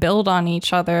grow and build on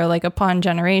each other like upon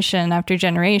generation after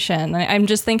generation. I'm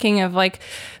just thinking of like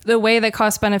the way that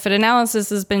cost benefit analysis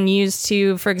has been used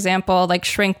to, for example, like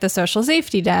shrink the social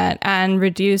safety net and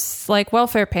reduce like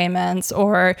welfare payments,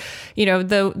 or, you know,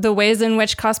 the ways in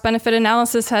which cost benefit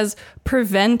analysis has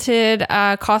prevented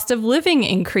cost of living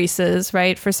increases,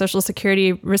 right, for Social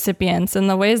Security recipients, and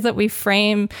the ways that we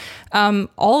frame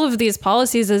all of these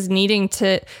policies as needing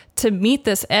to meet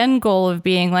this end goal of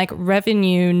being like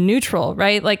revenue neutral,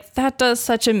 right? Like that does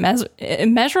such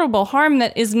immeasurable harm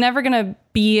that is never going to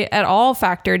be at all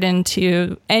factored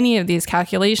into any of these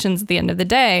calculations at the end of the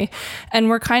day. And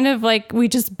we're kind of like, we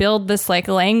just build this like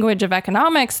language of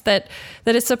economics that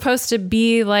is supposed to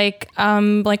be like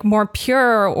more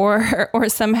pure or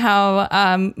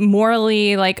somehow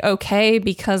morally like okay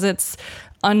because it's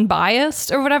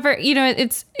unbiased or whatever. You know,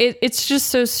 it's just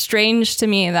so strange to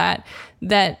me that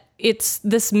it's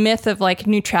this myth of like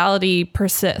neutrality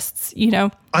persists, you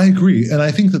know? I agree. And I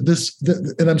think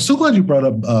that and I'm so glad you brought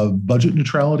up budget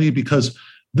neutrality, because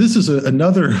this is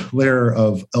another layer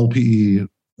of LPE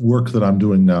work that I'm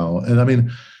doing now. And I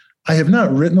mean, I have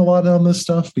not written a lot on this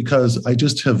stuff because I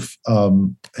just have, I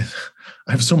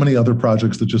have so many other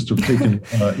projects that just have taken,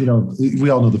 you know,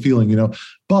 we all know the feeling, you know,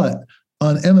 but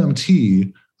on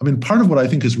MMT, I mean, part of what I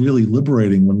think is really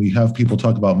liberating when we have people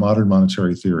talk about modern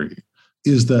monetary theory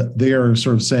is that they are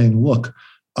sort of saying, look,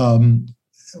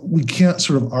 we can't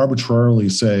sort of arbitrarily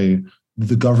say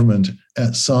the government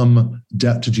at some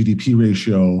debt to GDP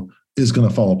ratio is going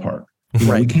to fall apart. You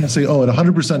know, right. We can't say, oh, at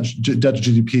 100% debt to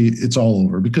GDP, it's all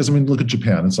over. Because, I mean, look at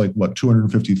Japan. It's like, what,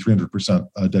 250, 300%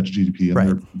 debt to GDP, and right.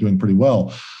 They're doing pretty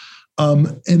well.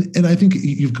 And I think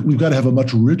we've got to have a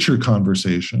much richer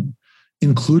conversation,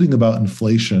 including about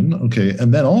inflation, okay?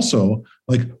 And then also,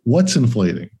 like, what's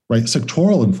inflating, right?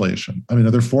 Sectoral inflation. I mean,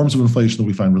 are there forms of inflation that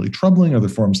we find really troubling? Are there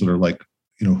forms that are like,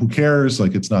 you know, who cares?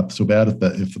 Like, it's not so bad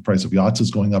if the price of yachts is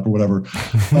going up or whatever.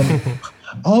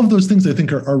 All of those things I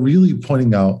think are really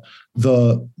pointing out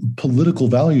the political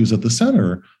values at the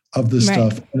center of this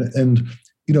right. stuff. And,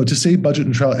 you know, to say budget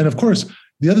neutrality, and of course,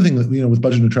 the other thing that, you know, with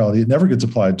budget neutrality, it never gets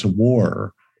applied to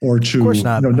war or to, you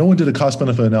know, no one did a cost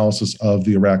benefit analysis of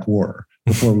the Iraq war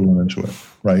before we went into it,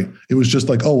 right? It was just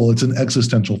like, oh, well, it's an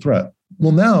existential threat.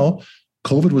 Well, now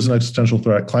COVID was an existential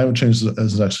threat. Climate change is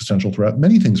an existential threat.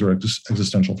 Many things are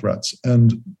existential threats.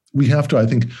 And we have to, I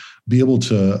think, be able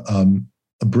to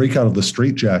break out of the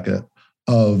straitjacket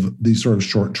of these sort of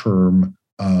short-term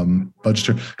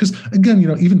budgetary. Because again, you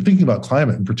know, even thinking about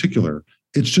climate in particular,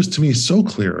 it's just to me so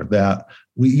clear that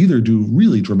we either do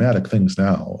really dramatic things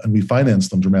now and we finance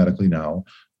them dramatically now,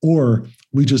 or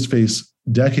we just face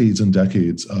decades and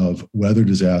decades of weather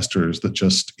disasters that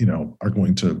just, you know, are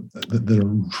going to, that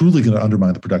are truly going to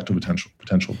undermine the productive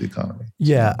potential of the economy.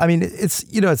 Yeah. I mean, it's,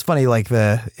 you know, it's funny, like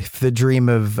the dream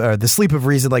of, the sleep of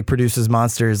reason, like produces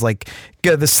monsters, like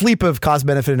the sleep of cost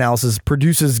benefit analysis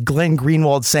produces Glenn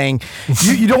Greenwald saying,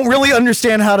 you don't really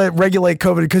understand how to regulate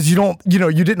COVID because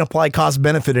you didn't apply cost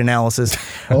benefit analysis.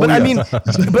 But yeah. I mean,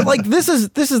 but like, this is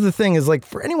the thing is like,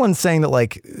 for anyone saying that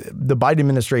like the Biden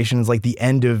administration is like the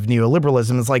end of neoliberalism,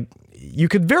 it's like you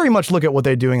could very much look at what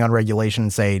they're doing on regulation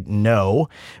and say no,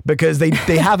 because they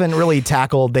haven't really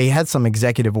tackled. They had some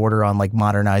executive order on like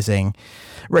modernizing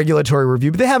regulatory review,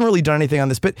 but they haven't really done anything on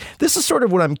this. But this is sort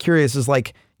of what I'm curious is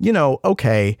like, you know,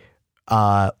 okay,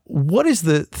 what is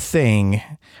the thing?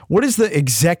 What is the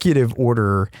executive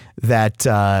order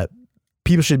that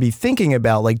people should be thinking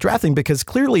about like drafting? Because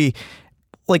clearly,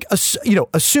 like, you know,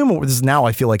 assume this is now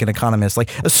I feel like an economist, like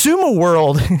assume a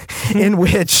world in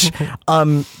which,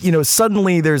 you know,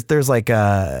 suddenly there's like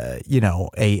a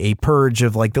purge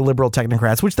of like the liberal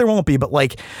technocrats, which there won't be. But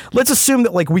like, let's assume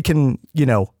that like we can, you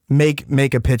know, make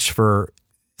a pitch for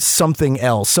something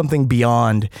else, something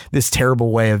beyond this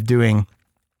terrible way of doing,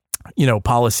 you know,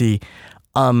 policy.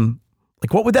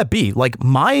 Like, what would that be? Like,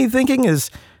 my thinking is,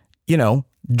 you know,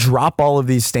 drop all of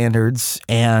these standards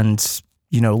and,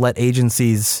 you know, let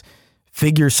agencies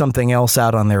figure something else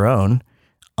out on their own.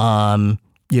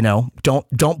 You know,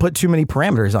 don't put too many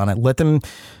parameters on it. Let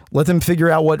them figure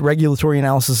out what regulatory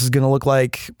analysis is going to look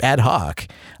like ad hoc.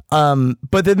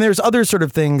 But then there's other sort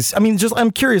of things. I mean, just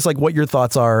I'm curious, like what your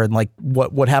thoughts are and like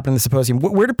what happened in the symposium.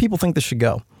 Where do people think this should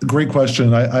go? Great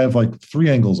question. I have like three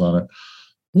angles on it.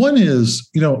 One is,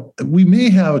 we may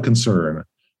have a concern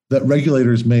that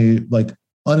regulators may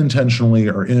unintentionally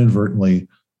or inadvertently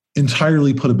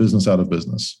entirely put a business out of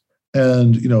business.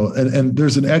 And, and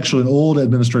there's an old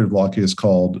administrative law case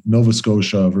called Nova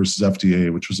Scotia versus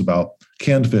FDA, which was about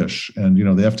canned fish. And,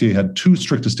 the FDA had too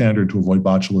strict a standard to avoid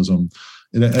botulism.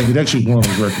 It actually was one of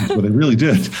those rare things, but it really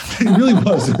did. It really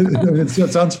was.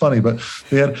 It sounds funny, but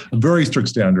they had a very strict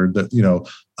standard that,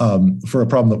 for a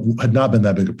problem that had not been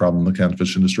that big a problem in the canned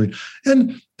fish industry.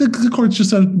 And the courts just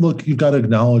said, look, you've got to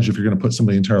acknowledge if you're going to put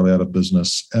somebody entirely out of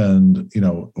business and,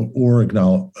 or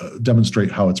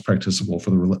demonstrate how it's practicable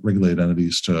for the regulated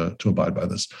entities to abide by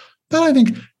this. Then I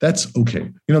think that's okay.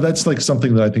 That's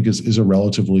something that I think is a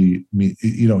relatively,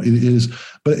 it is,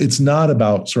 but it's not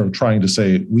about sort of trying to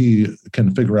say we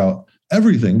can figure out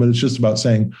everything, but it's just about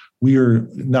saying we are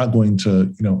not going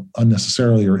to,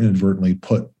 unnecessarily or inadvertently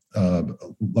put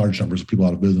large numbers of people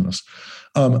out of business.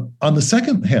 On the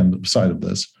second hand side of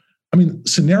this,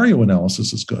 scenario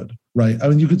analysis is good, right?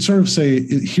 You could sort of say,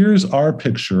 here's our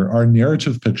picture, our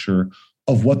narrative picture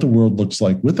of what the world looks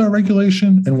like with our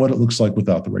regulation and what it looks like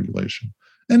without the regulation,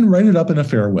 and write it up in a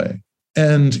fair way.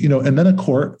 And, and then a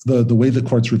court, the way that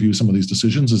courts review some of these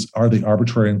decisions is, are they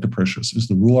arbitrary and capricious? Is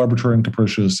the rule arbitrary and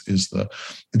capricious? Is the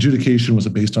adjudication, was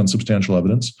it based on substantial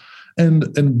evidence?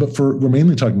 But we're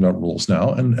mainly talking about rules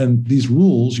now. And these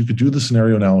rules, you could do the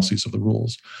scenario analyses of the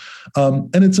rules. And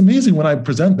it's amazing when I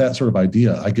present that sort of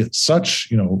idea, I get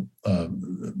such,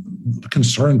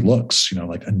 concerned looks,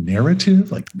 like a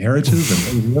narrative, and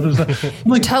what is that?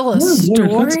 I'm like, tell a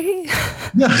story.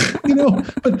 Yeah,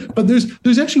 but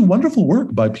there's actually wonderful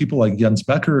work by people like Jens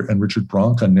Becker and Richard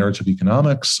Bronk on narrative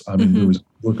economics. There was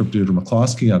work of Deirdre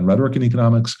McCloskey on rhetoric and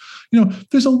economics.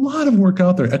 There's a lot of work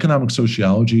out there, economic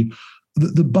sociology.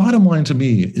 The bottom line to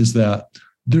me is that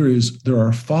there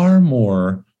are far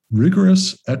more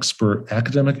rigorous, expert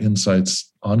academic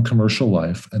insights on commercial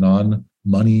life and on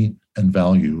money and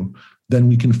value than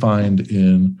we can find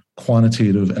in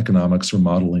quantitative economics or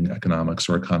modeling economics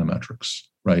or econometrics,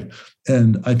 right?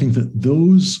 And I think that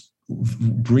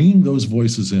bringing those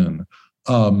voices in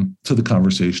to the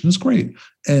conversation is great.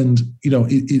 And,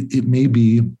 it may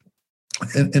be,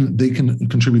 and they can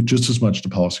contribute just as much to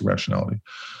policy rationality.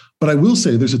 But I will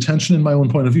say there's a tension in my own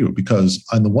point of view, because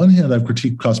on the one hand, I've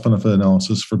critiqued cost-benefit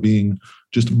analysis for being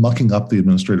just mucking up the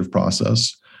administrative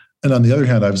process. And on the other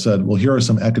hand, I've said, well, here are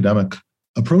some academic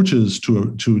approaches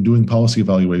to doing policy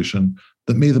evaluation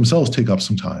that may themselves take up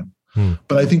some time.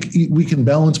 But I think we can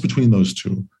balance between those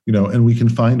two, and we can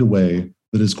find a way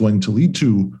that is going to lead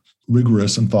to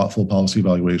rigorous and thoughtful policy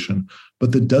evaluation,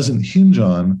 but that doesn't hinge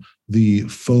on the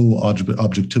faux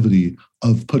objectivity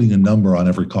of putting a number on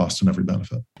every cost and every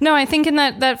benefit. No, I think in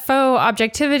that faux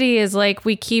objectivity is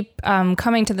we keep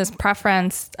coming to this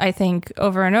preference, I think,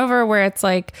 over and over, where it's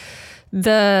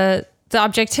the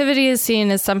objectivity is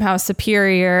seen as somehow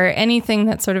superior. Anything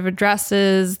that sort of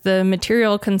addresses the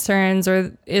material concerns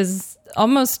or is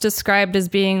almost described as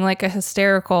being like a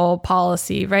hysterical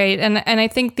policy, right? And I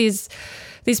think these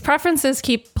preferences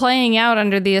keep playing out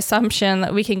under the assumption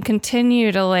that we can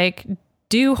continue to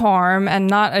do harm and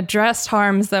not address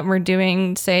harms that we're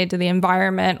doing, say, to the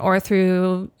environment or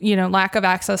through, lack of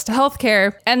access to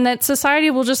healthcare, and that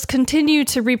society will just continue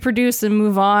to reproduce and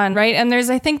move on, right? And there's,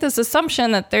 I think, this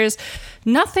assumption that there's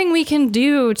nothing we can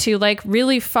do to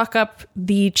really fuck up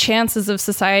the chances of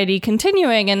society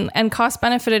continuing, and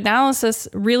cost-benefit analysis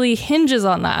really hinges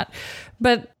on that.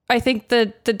 But I think the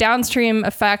downstream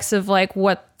effects of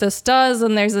what this does,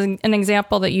 and there's an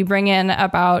example that you bring in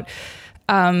about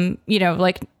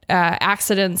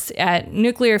accidents at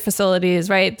nuclear facilities,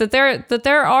 right? That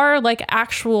there are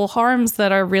actual harms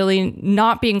that are really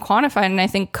not being quantified. And I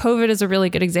think COVID is a really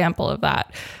good example of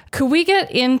that. Could we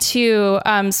get into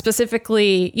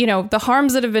specifically, the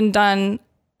harms that have been done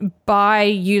by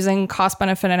using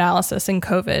cost-benefit analysis in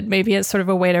COVID, maybe as sort of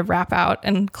a way to wrap out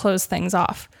and close things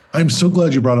off? I'm so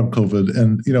glad you brought up COVID.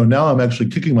 And, now I'm actually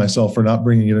kicking myself for not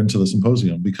bringing it into the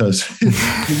symposium, because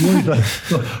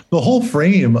the whole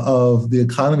frame of the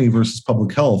economy versus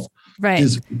public health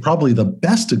is probably the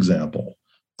best example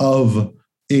of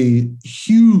a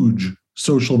huge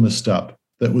social misstep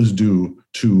that was due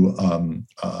to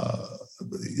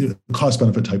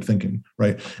cost-benefit type thinking,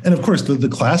 right? And of course, the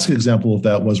classic example of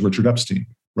that was Richard Epstein,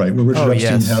 right? Where Richard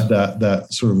Epstein had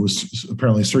that sort of was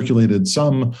apparently circulated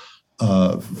some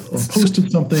or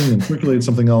posted something and circulated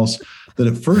something else that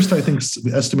at first I think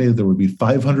estimated there would be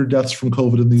 500 deaths from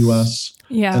COVID in the U.S.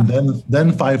 Yeah. And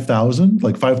then 5,000,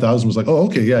 5,000 was oh,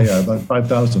 okay, yeah, about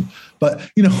 5,000. But,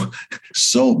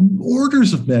 so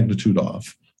orders of magnitude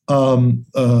off in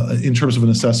terms of an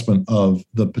assessment of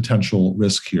the potential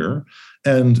risk here.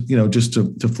 And, just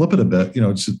to flip it a bit,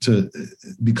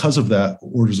 because of that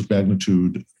orders of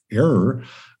magnitude error,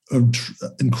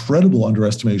 incredible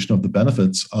underestimation of the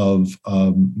benefits of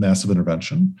massive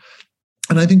intervention.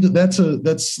 And I think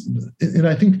and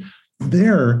I think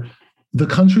the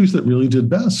countries that really did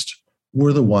best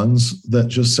were the ones that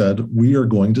just said, we are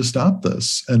going to stop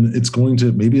this. And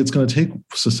maybe it's going to take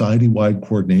society-wide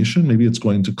coordination. Maybe it's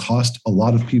going to cost a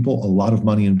lot of people a lot of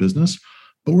money in business,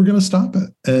 but we're going to stop it.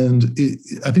 And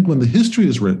I think when the history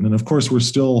is written, and of course we're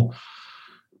still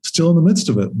in the midst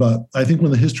of it, but I think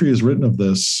when the history is written of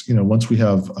this, once we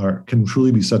can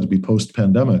truly be said to be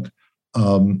post-pandemic,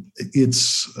 we're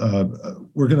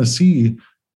going to see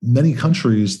many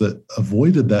countries that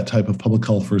avoided that type of public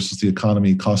health versus the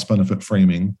economy cost-benefit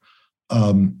framing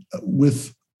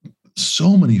with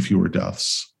so many fewer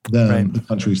deaths than the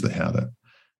countries that had it.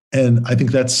 And I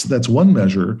think that's one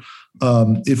measure.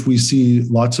 If we see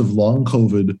lots of long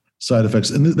COVID side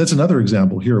effects, and that's another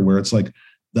example here where it's like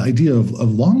the idea of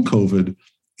long COVID,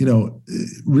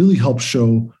 really helps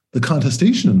show the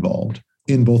contestation involved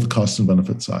in both the cost and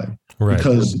benefit side. Right.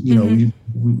 Because,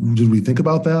 did we think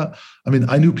about that? I mean,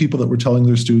 I knew people that were telling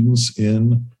their students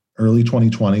in early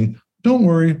 2020, don't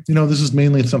worry, this is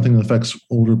mainly something that affects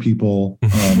older people.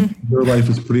 Their life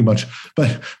is pretty much,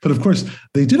 but of course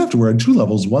they did have to wear on two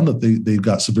levels. One, that they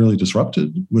got severely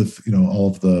disrupted with, all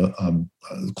of the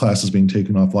classes being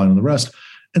taken offline and the rest.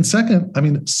 And second, I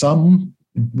mean, some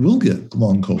will get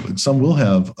long COVID. Some will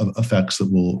have effects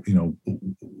that will,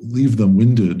 leave them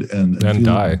winded and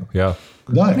die. Yeah.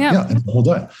 Die. Yeah. And will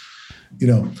die.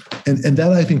 And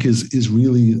that I think is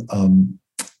really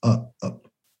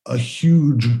a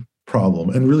huge problem.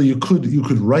 And really you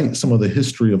could write some of the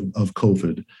history of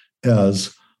COVID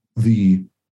as the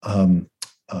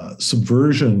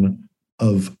subversion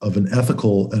of an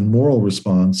ethical and moral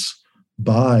response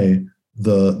by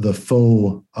the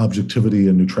faux objectivity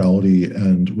and neutrality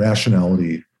and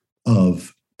rationality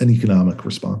of an economic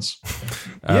response.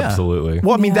 Absolutely.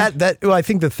 Well, I mean, I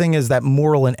think the thing is that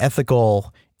moral and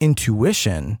ethical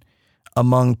intuition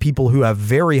among people who have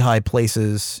very high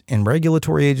places in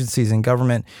regulatory agencies and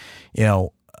government,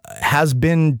 has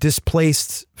been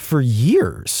displaced for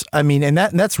years. I mean, and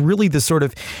that's really the sort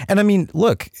of, and I mean,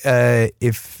 look, and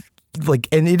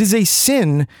it is a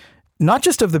sin, not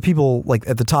just of the people like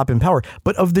at the top in power,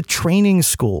 but of the training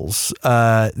schools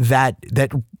that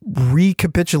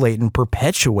recapitulate and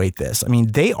perpetuate this. I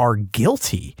mean, they are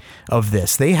guilty of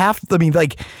this. There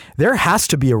has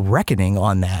to be a reckoning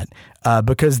on that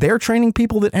because they're training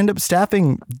people that end up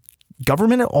staffing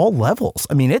government at all levels.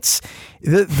 I mean, it's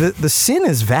the sin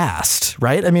is vast,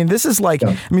 right? I mean, this is like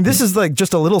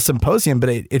just a little symposium, but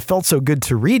it felt so good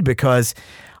to read because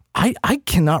I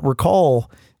cannot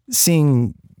recall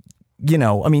seeing. You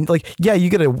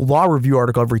get a law review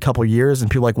article every couple of years and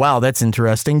people are like, wow, that's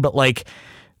interesting. But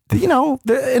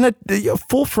a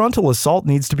full frontal assault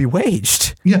needs to be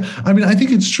waged. Yeah. I mean, I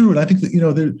think it's true. And I think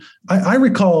that, I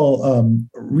recall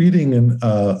reading in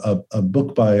a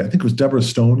book by, I think it was Deborah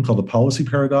Stone called The Policy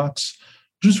Paradox,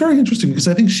 which is very interesting because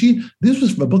I think this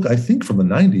was a book, I think from the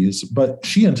 90s, but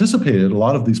she anticipated a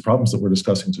lot of these problems that we're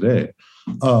discussing today.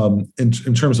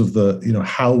 In terms of the,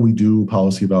 how we do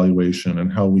policy evaluation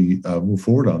and how we move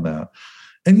forward on that.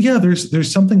 And yeah,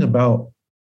 there's something about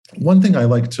one thing I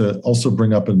like to also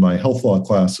bring up in my health law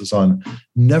classes on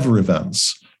never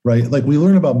events, right? Like we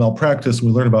learn about malpractice and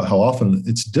we learn about how often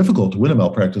it's difficult to win a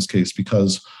malpractice case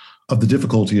because of the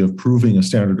difficulty of proving a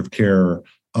standard of care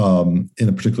in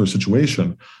a particular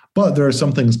situation. But there are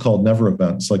some things called never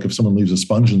events, like if someone leaves a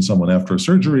sponge in someone after a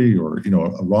surgery or,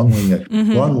 a wrong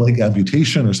leg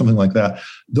amputation or something like that.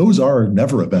 Those are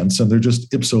never events and they're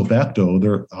just ipso facto.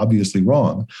 They're obviously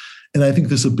wrong. And I think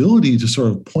this ability to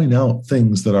sort of point out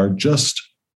things that are just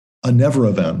a never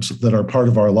event, that are part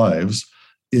of our lives,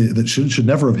 that should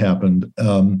never have happened,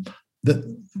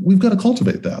 that we've got to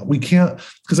cultivate that. We can't,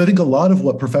 because I think a lot of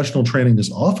what professional training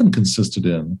is often consisted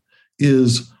in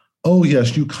is, oh,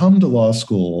 yes, you come to law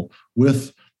school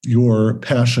with your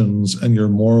passions and your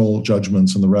moral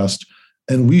judgments and the rest,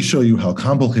 and we show you how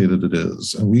complicated it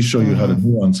is, and we show you how to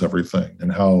nuance everything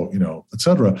and how, et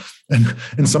cetera.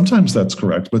 And sometimes that's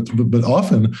correct, but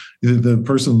often the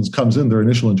person comes in, their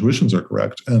initial intuitions are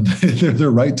correct, and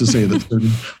they're right to say that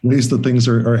certain ways that things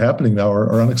are happening now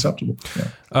are unacceptable.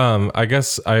 Yeah. I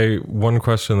guess one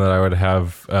question that I would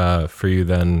have for you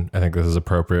then, I think this is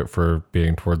appropriate for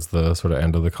being towards the sort of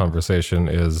end of the conversation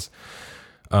is,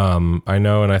 I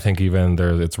know, and I think even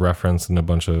it's referenced in a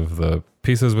bunch of the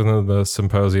pieces within the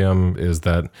symposium, is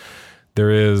that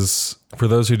there is, for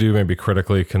those who do maybe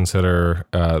critically consider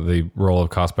the role of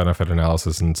cost benefit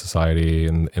analysis in society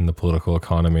and in the political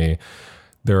economy,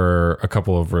 there are a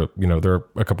couple of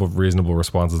reasonable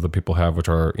responses that people have, which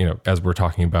are, as we're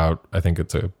talking about, I think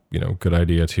it's a good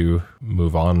idea to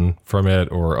move on from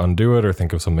it or undo it or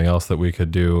think of something else that we could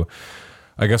do.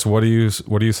 I guess what do you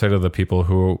say to the people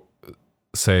who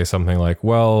say something like,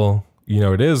 well,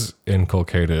 it is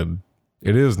inculcated,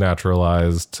 it is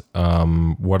naturalized.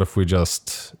 What if we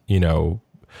just,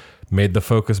 made the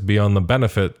focus be on the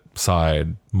benefit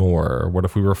side more? What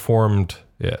if we reformed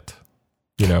it?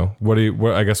 What are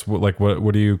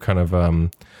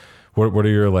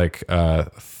your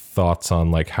thoughts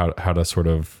on like how to sort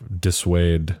of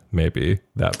dissuade maybe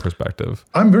that perspective?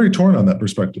 I'm very torn on that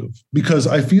perspective because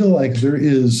I feel like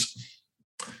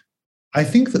I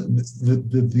think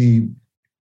that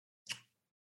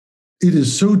it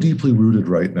is so deeply rooted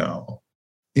right now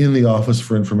in the Office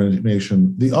for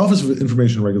Information. The Office of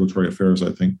Information and Regulatory Affairs,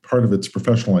 I think part of its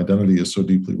professional identity is so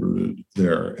deeply rooted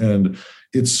there. And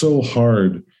it's so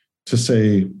hard to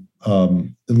say,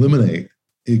 eliminate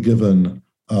a given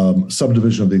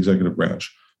subdivision of the executive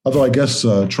branch. Although I guess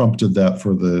Trump did that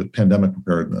for the pandemic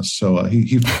preparedness, so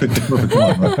he picked the perfect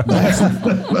one. Right?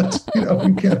 But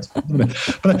we can't.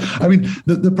 But I mean,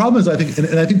 the problem is, I think,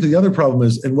 and I think the other problem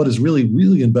is, and what is really,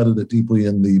 really embedded it deeply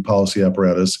in the policy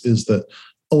apparatus is that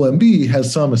OMB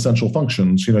has some essential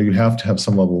functions. You have to have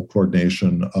some level of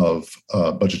coordination of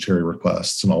budgetary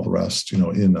requests and all the rest. In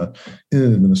an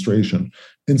administration,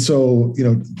 and so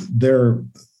you're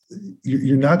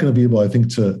not going to be able, I think,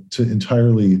 to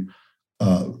entirely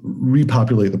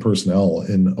repopulate the personnel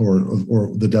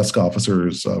or the desk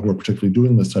officers who are particularly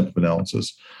doing this type of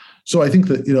analysis. So I think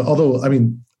that, although, I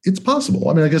mean, it's possible.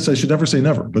 I mean, I guess I should never say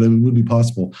never, but it would be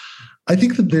possible. I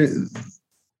think that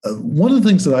one of the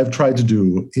things that I've tried to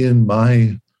do in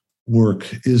my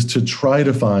work is to try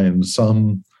to find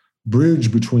some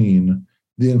bridge between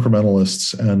the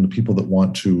incrementalists and the people that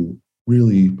want to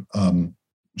really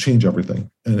change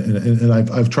everything. And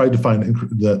I've tried to find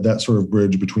that sort of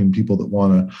bridge between people that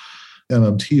want to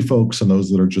MMT folks and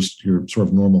those that are just your sort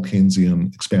of normal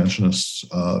Keynesian expansionists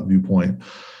viewpoint.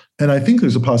 And I think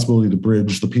there's a possibility to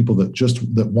bridge the people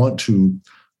that want to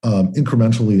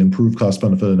incrementally improve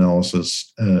cost-benefit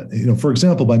analysis, for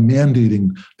example, by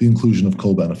mandating the inclusion of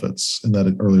co-benefits in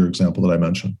that earlier example that I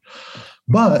mentioned.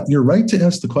 But you're right to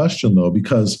ask the question, though,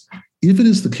 because if it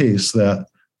is the case that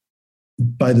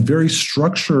by the very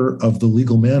structure of the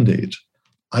legal mandate,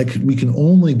 we can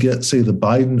only get, say, the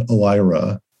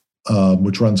Biden-ELIRA,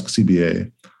 which runs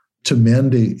CBA, to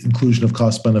mandate inclusion of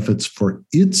cost benefits for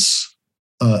the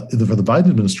Biden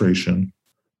administration.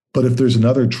 But if there's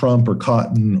another Trump or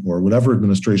Cotton or whatever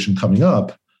administration coming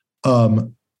up,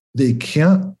 they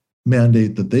can't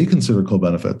mandate that they consider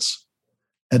co-benefits.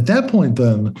 At that point,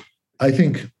 then, I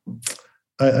think,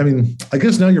 I mean, I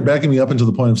guess now you're backing me up into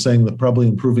the point of saying that probably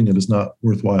improving it is not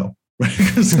worthwhile. Right?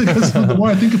 Because the more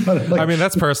I think about it, I mean,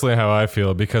 that's personally how I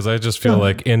feel, because I just feel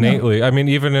like innately, I mean,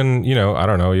 even in, I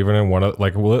don't know, even in one of,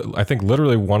 I think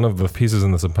literally one of the pieces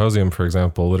in the symposium, for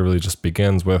example, literally just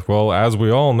begins with, well, as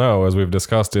we all know, as we've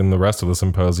discussed in the rest of the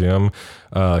symposium,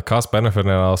 cost benefit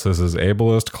analysis is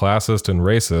ableist, classist, and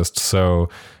racist. So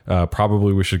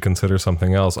probably we should consider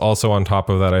something else. Also, on top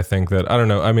of that, I think that, I don't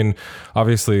know, I mean,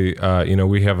 obviously,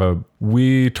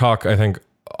 we talk, I think,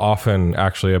 often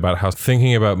actually about how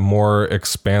thinking about more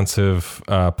expansive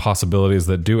possibilities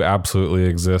that do absolutely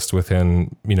exist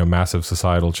within massive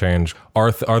societal change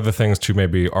are the things to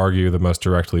maybe argue the most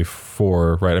directly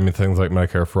for, right? I mean, things like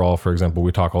Medicare for All, for example,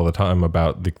 we talk all the time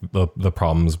about the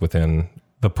problems within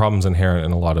the problems inherent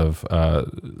in a lot of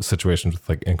situations with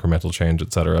like incremental change,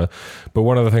 et cetera. But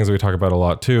one of the things that we talk about a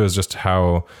lot too is just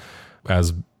how,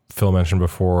 as Phil mentioned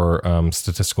before,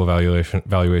 statistical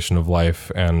valuation of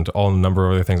life and a number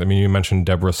of other things. I mean, you mentioned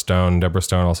Deborah Stone. Deborah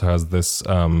Stone also has this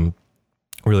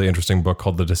really interesting book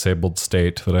called The Disabled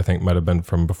State that I think might have been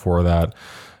from before that,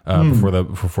 before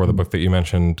the book that you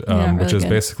mentioned, which is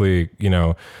basically,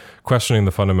 questioning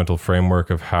the fundamental framework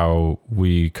of how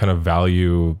we kind of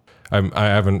value. I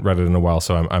haven't read it in a while,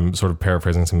 so I'm sort of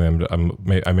paraphrasing something.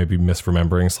 I may be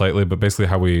misremembering slightly, but basically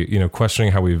how we,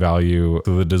 questioning how we value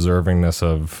the deservingness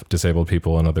of disabled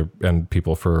people and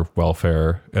people for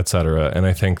welfare, et cetera. And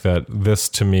I think that this,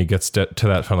 to me, gets to that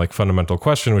kind of like fundamental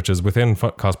question, which is within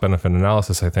cost benefit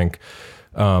analysis. I think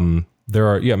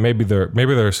maybe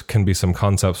there can be some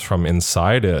concepts from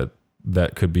inside it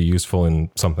that could be useful in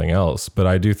something else. But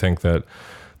I do think that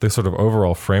this sort of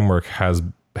overall framework has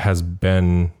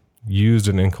been used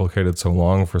and inculcated so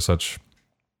long for such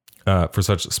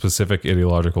specific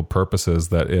ideological purposes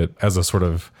that it, as a sort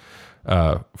of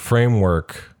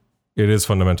framework, it is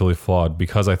fundamentally flawed,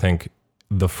 because I think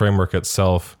the framework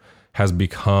itself has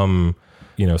become,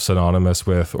 synonymous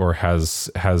with, or has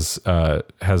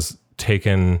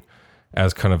taken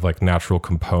as kind of like natural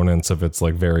components of its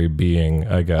like very being,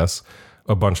 I guess,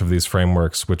 a bunch of these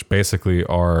frameworks, which basically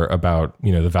are about,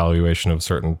 the valuation of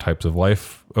certain types of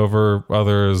life over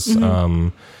others,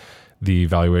 the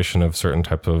valuation of certain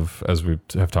types of, as we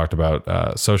have talked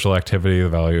about, social activity,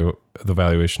 the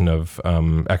valuation of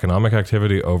economic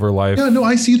activity over life. Yeah, no,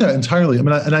 I see that entirely. I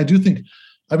mean, I do think,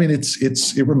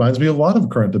 it reminds me of a lot of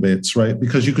current debates, right?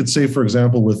 Because you could say, for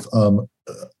example, with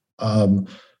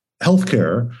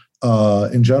healthcare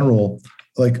in general,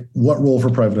 like what role for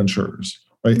private insurers,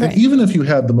 right? And even if you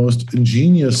had the most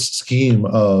ingenious scheme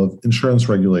of insurance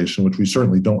regulation, which we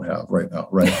certainly don't have right now,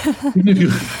 right? Even if you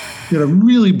had a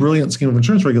really brilliant scheme of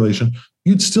insurance regulation,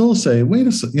 you'd still say, wait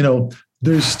a second,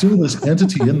 there's still this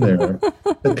entity in there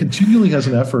that continually has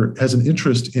an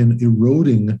interest in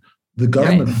eroding the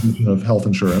government version of health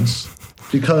insurance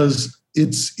because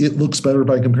it looks better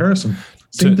by comparison.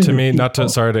 To me,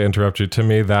 sorry to interrupt you. To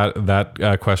me,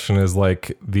 that question is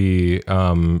like the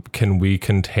can we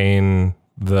contain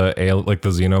the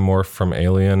xenomorph from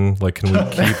Alien? Like, can we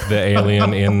keep the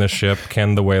alien in the ship?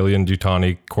 Can the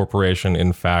Weyland-Yutani Corporation,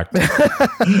 in fact,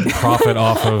 profit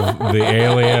off of the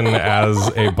alien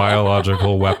as a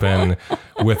biological weapon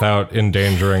without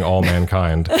endangering all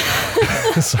mankind?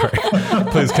 Sorry,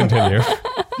 please continue.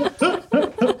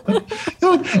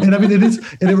 And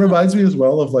it reminds me as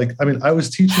well of I was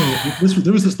teaching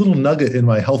there was this little nugget in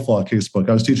my health law casebook.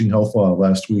 I was teaching health law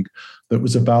last week that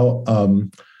was about,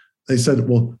 they said,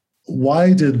 well,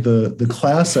 why did the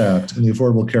Class Act and the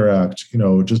Affordable Care Act,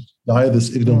 just die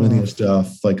this ignominious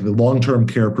death? Like the long-term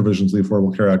care provisions of the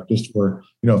Affordable Care Act just were,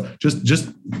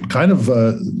 just kind of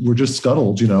were just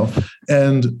scuttled,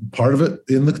 And part of it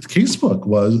in the casebook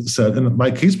was said, and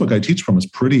my casebook I teach from is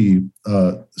pretty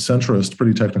centrist,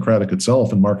 pretty technocratic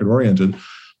itself and market-oriented,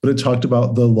 but it talked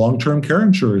about the long-term care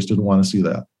insurers didn't want to see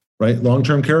that, right?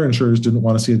 Long-term care insurers didn't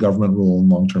want to see a government rule in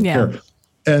long-term care.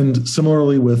 And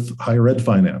similarly with higher ed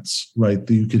finance, right?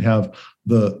 You could have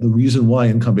the reason why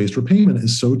income-based repayment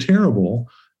is so terrible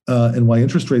and why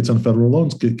interest rates on federal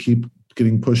loans keep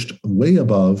getting pushed way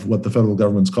above what the federal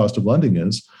government's cost of lending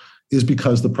is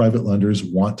because the private lenders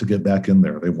want to get back in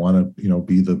there. They want to,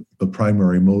 be the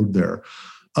primary mode there.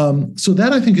 So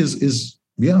that I think is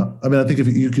I think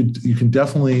if you can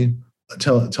definitely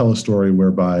tell a story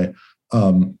whereby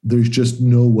there's just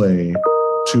no way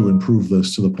to improve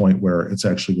this to the point where it's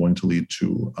actually going to lead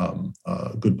to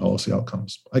good policy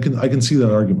outcomes. I can see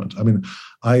that argument. I mean,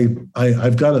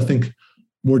 I've got to think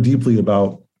more deeply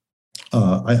about.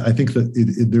 I think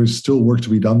that there's still work to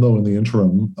be done, though, in the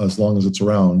interim, as long as it's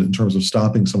around, in terms of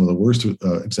stopping some of the worst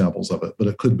examples of it. But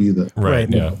it could be that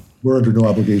we're under no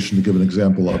obligation to give an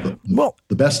example of it,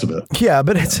 the best of it. Yeah,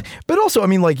 but also, I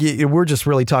mean, we're just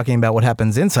really talking about what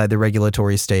happens inside the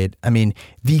regulatory state. I mean,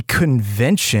 the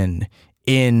convention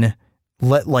in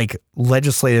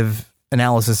legislative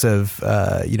analysis of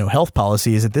health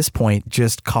policy is at this point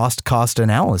just cost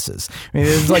analysis. I mean,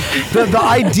 it's like the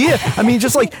idea. I mean,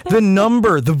 just like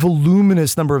the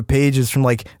voluminous number of pages from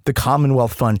like the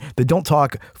Commonwealth Fund that don't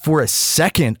talk for a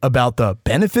second about the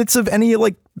benefits of any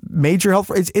major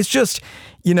health. It's just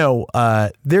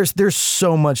there's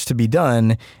so much to be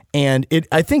done, and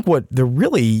I think what the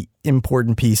really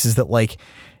important piece is that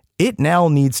it now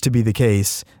needs to be the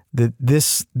case that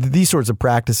these sorts of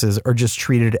practices are just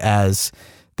treated as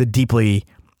the deeply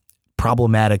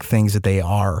problematic things that they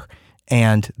are,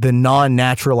 and the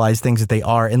non-naturalized things that they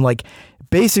are. And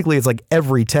basically it's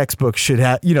every textbook should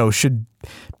have,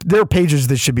 there are pages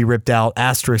that should be ripped out,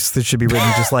 asterisks that should be written,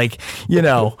 just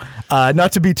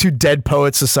not to be too Dead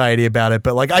Poet Society about it,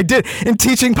 but I did in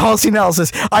teaching policy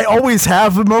analysis, I always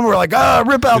have a moment where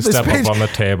rip out this page up on the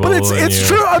table. But it's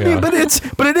true. I mean, but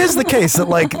it is the case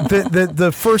that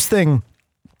the first thing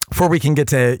before we can get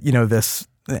to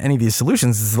any of these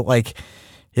solutions is that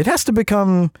it has to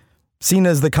become seen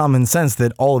as the common sense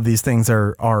that all of these things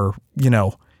are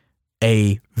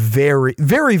a very,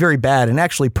 very, very bad and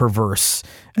actually perverse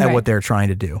at what they're trying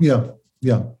to do.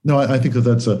 Yeah. No, I think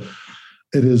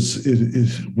it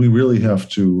is. We really have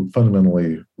to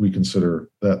fundamentally reconsider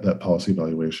that policy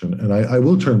evaluation. And I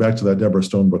will turn back to that Deborah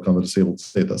Stone book on the disabled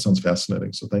state. That sounds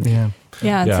fascinating. So thank you.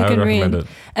 Yeah, it's a good read.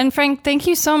 And Frank, thank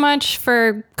you so much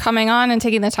for coming on and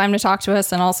taking the time to talk to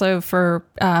us, and also for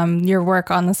your work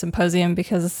on the symposium,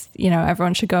 because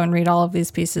everyone should go and read all of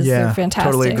these pieces. Yeah, they're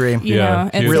fantastic. Totally agree.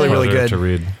 It's really good to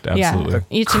read. Absolutely.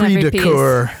 Each and every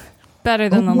piece better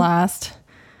than the last.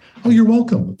 Oh, you're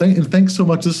welcome. Thanks so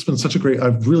much. This has been such a great,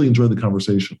 I've really enjoyed the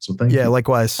conversation. So thank you. Yeah,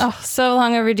 likewise. Oh, so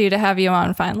long overdue to have you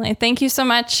on finally. Thank you so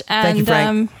much. And thank you,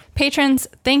 Frank. Patrons,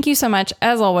 thank you so much,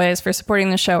 as always, for supporting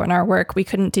the show and our work. We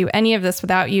couldn't do any of this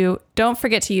without you. Don't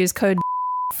forget to use code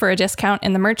for a discount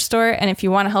in the merch store. And if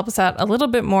you want to help us out a little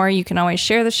bit more, you can always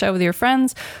share the show with your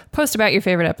friends, post about your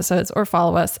favorite episodes, or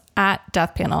follow us at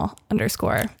deathpanel_.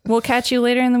 We'll catch you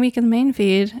later in the week in the main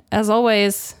feed. As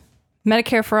always,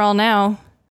 Medicare for all now.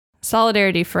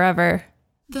 Solidarity forever.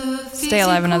 Stay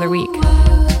alive another week.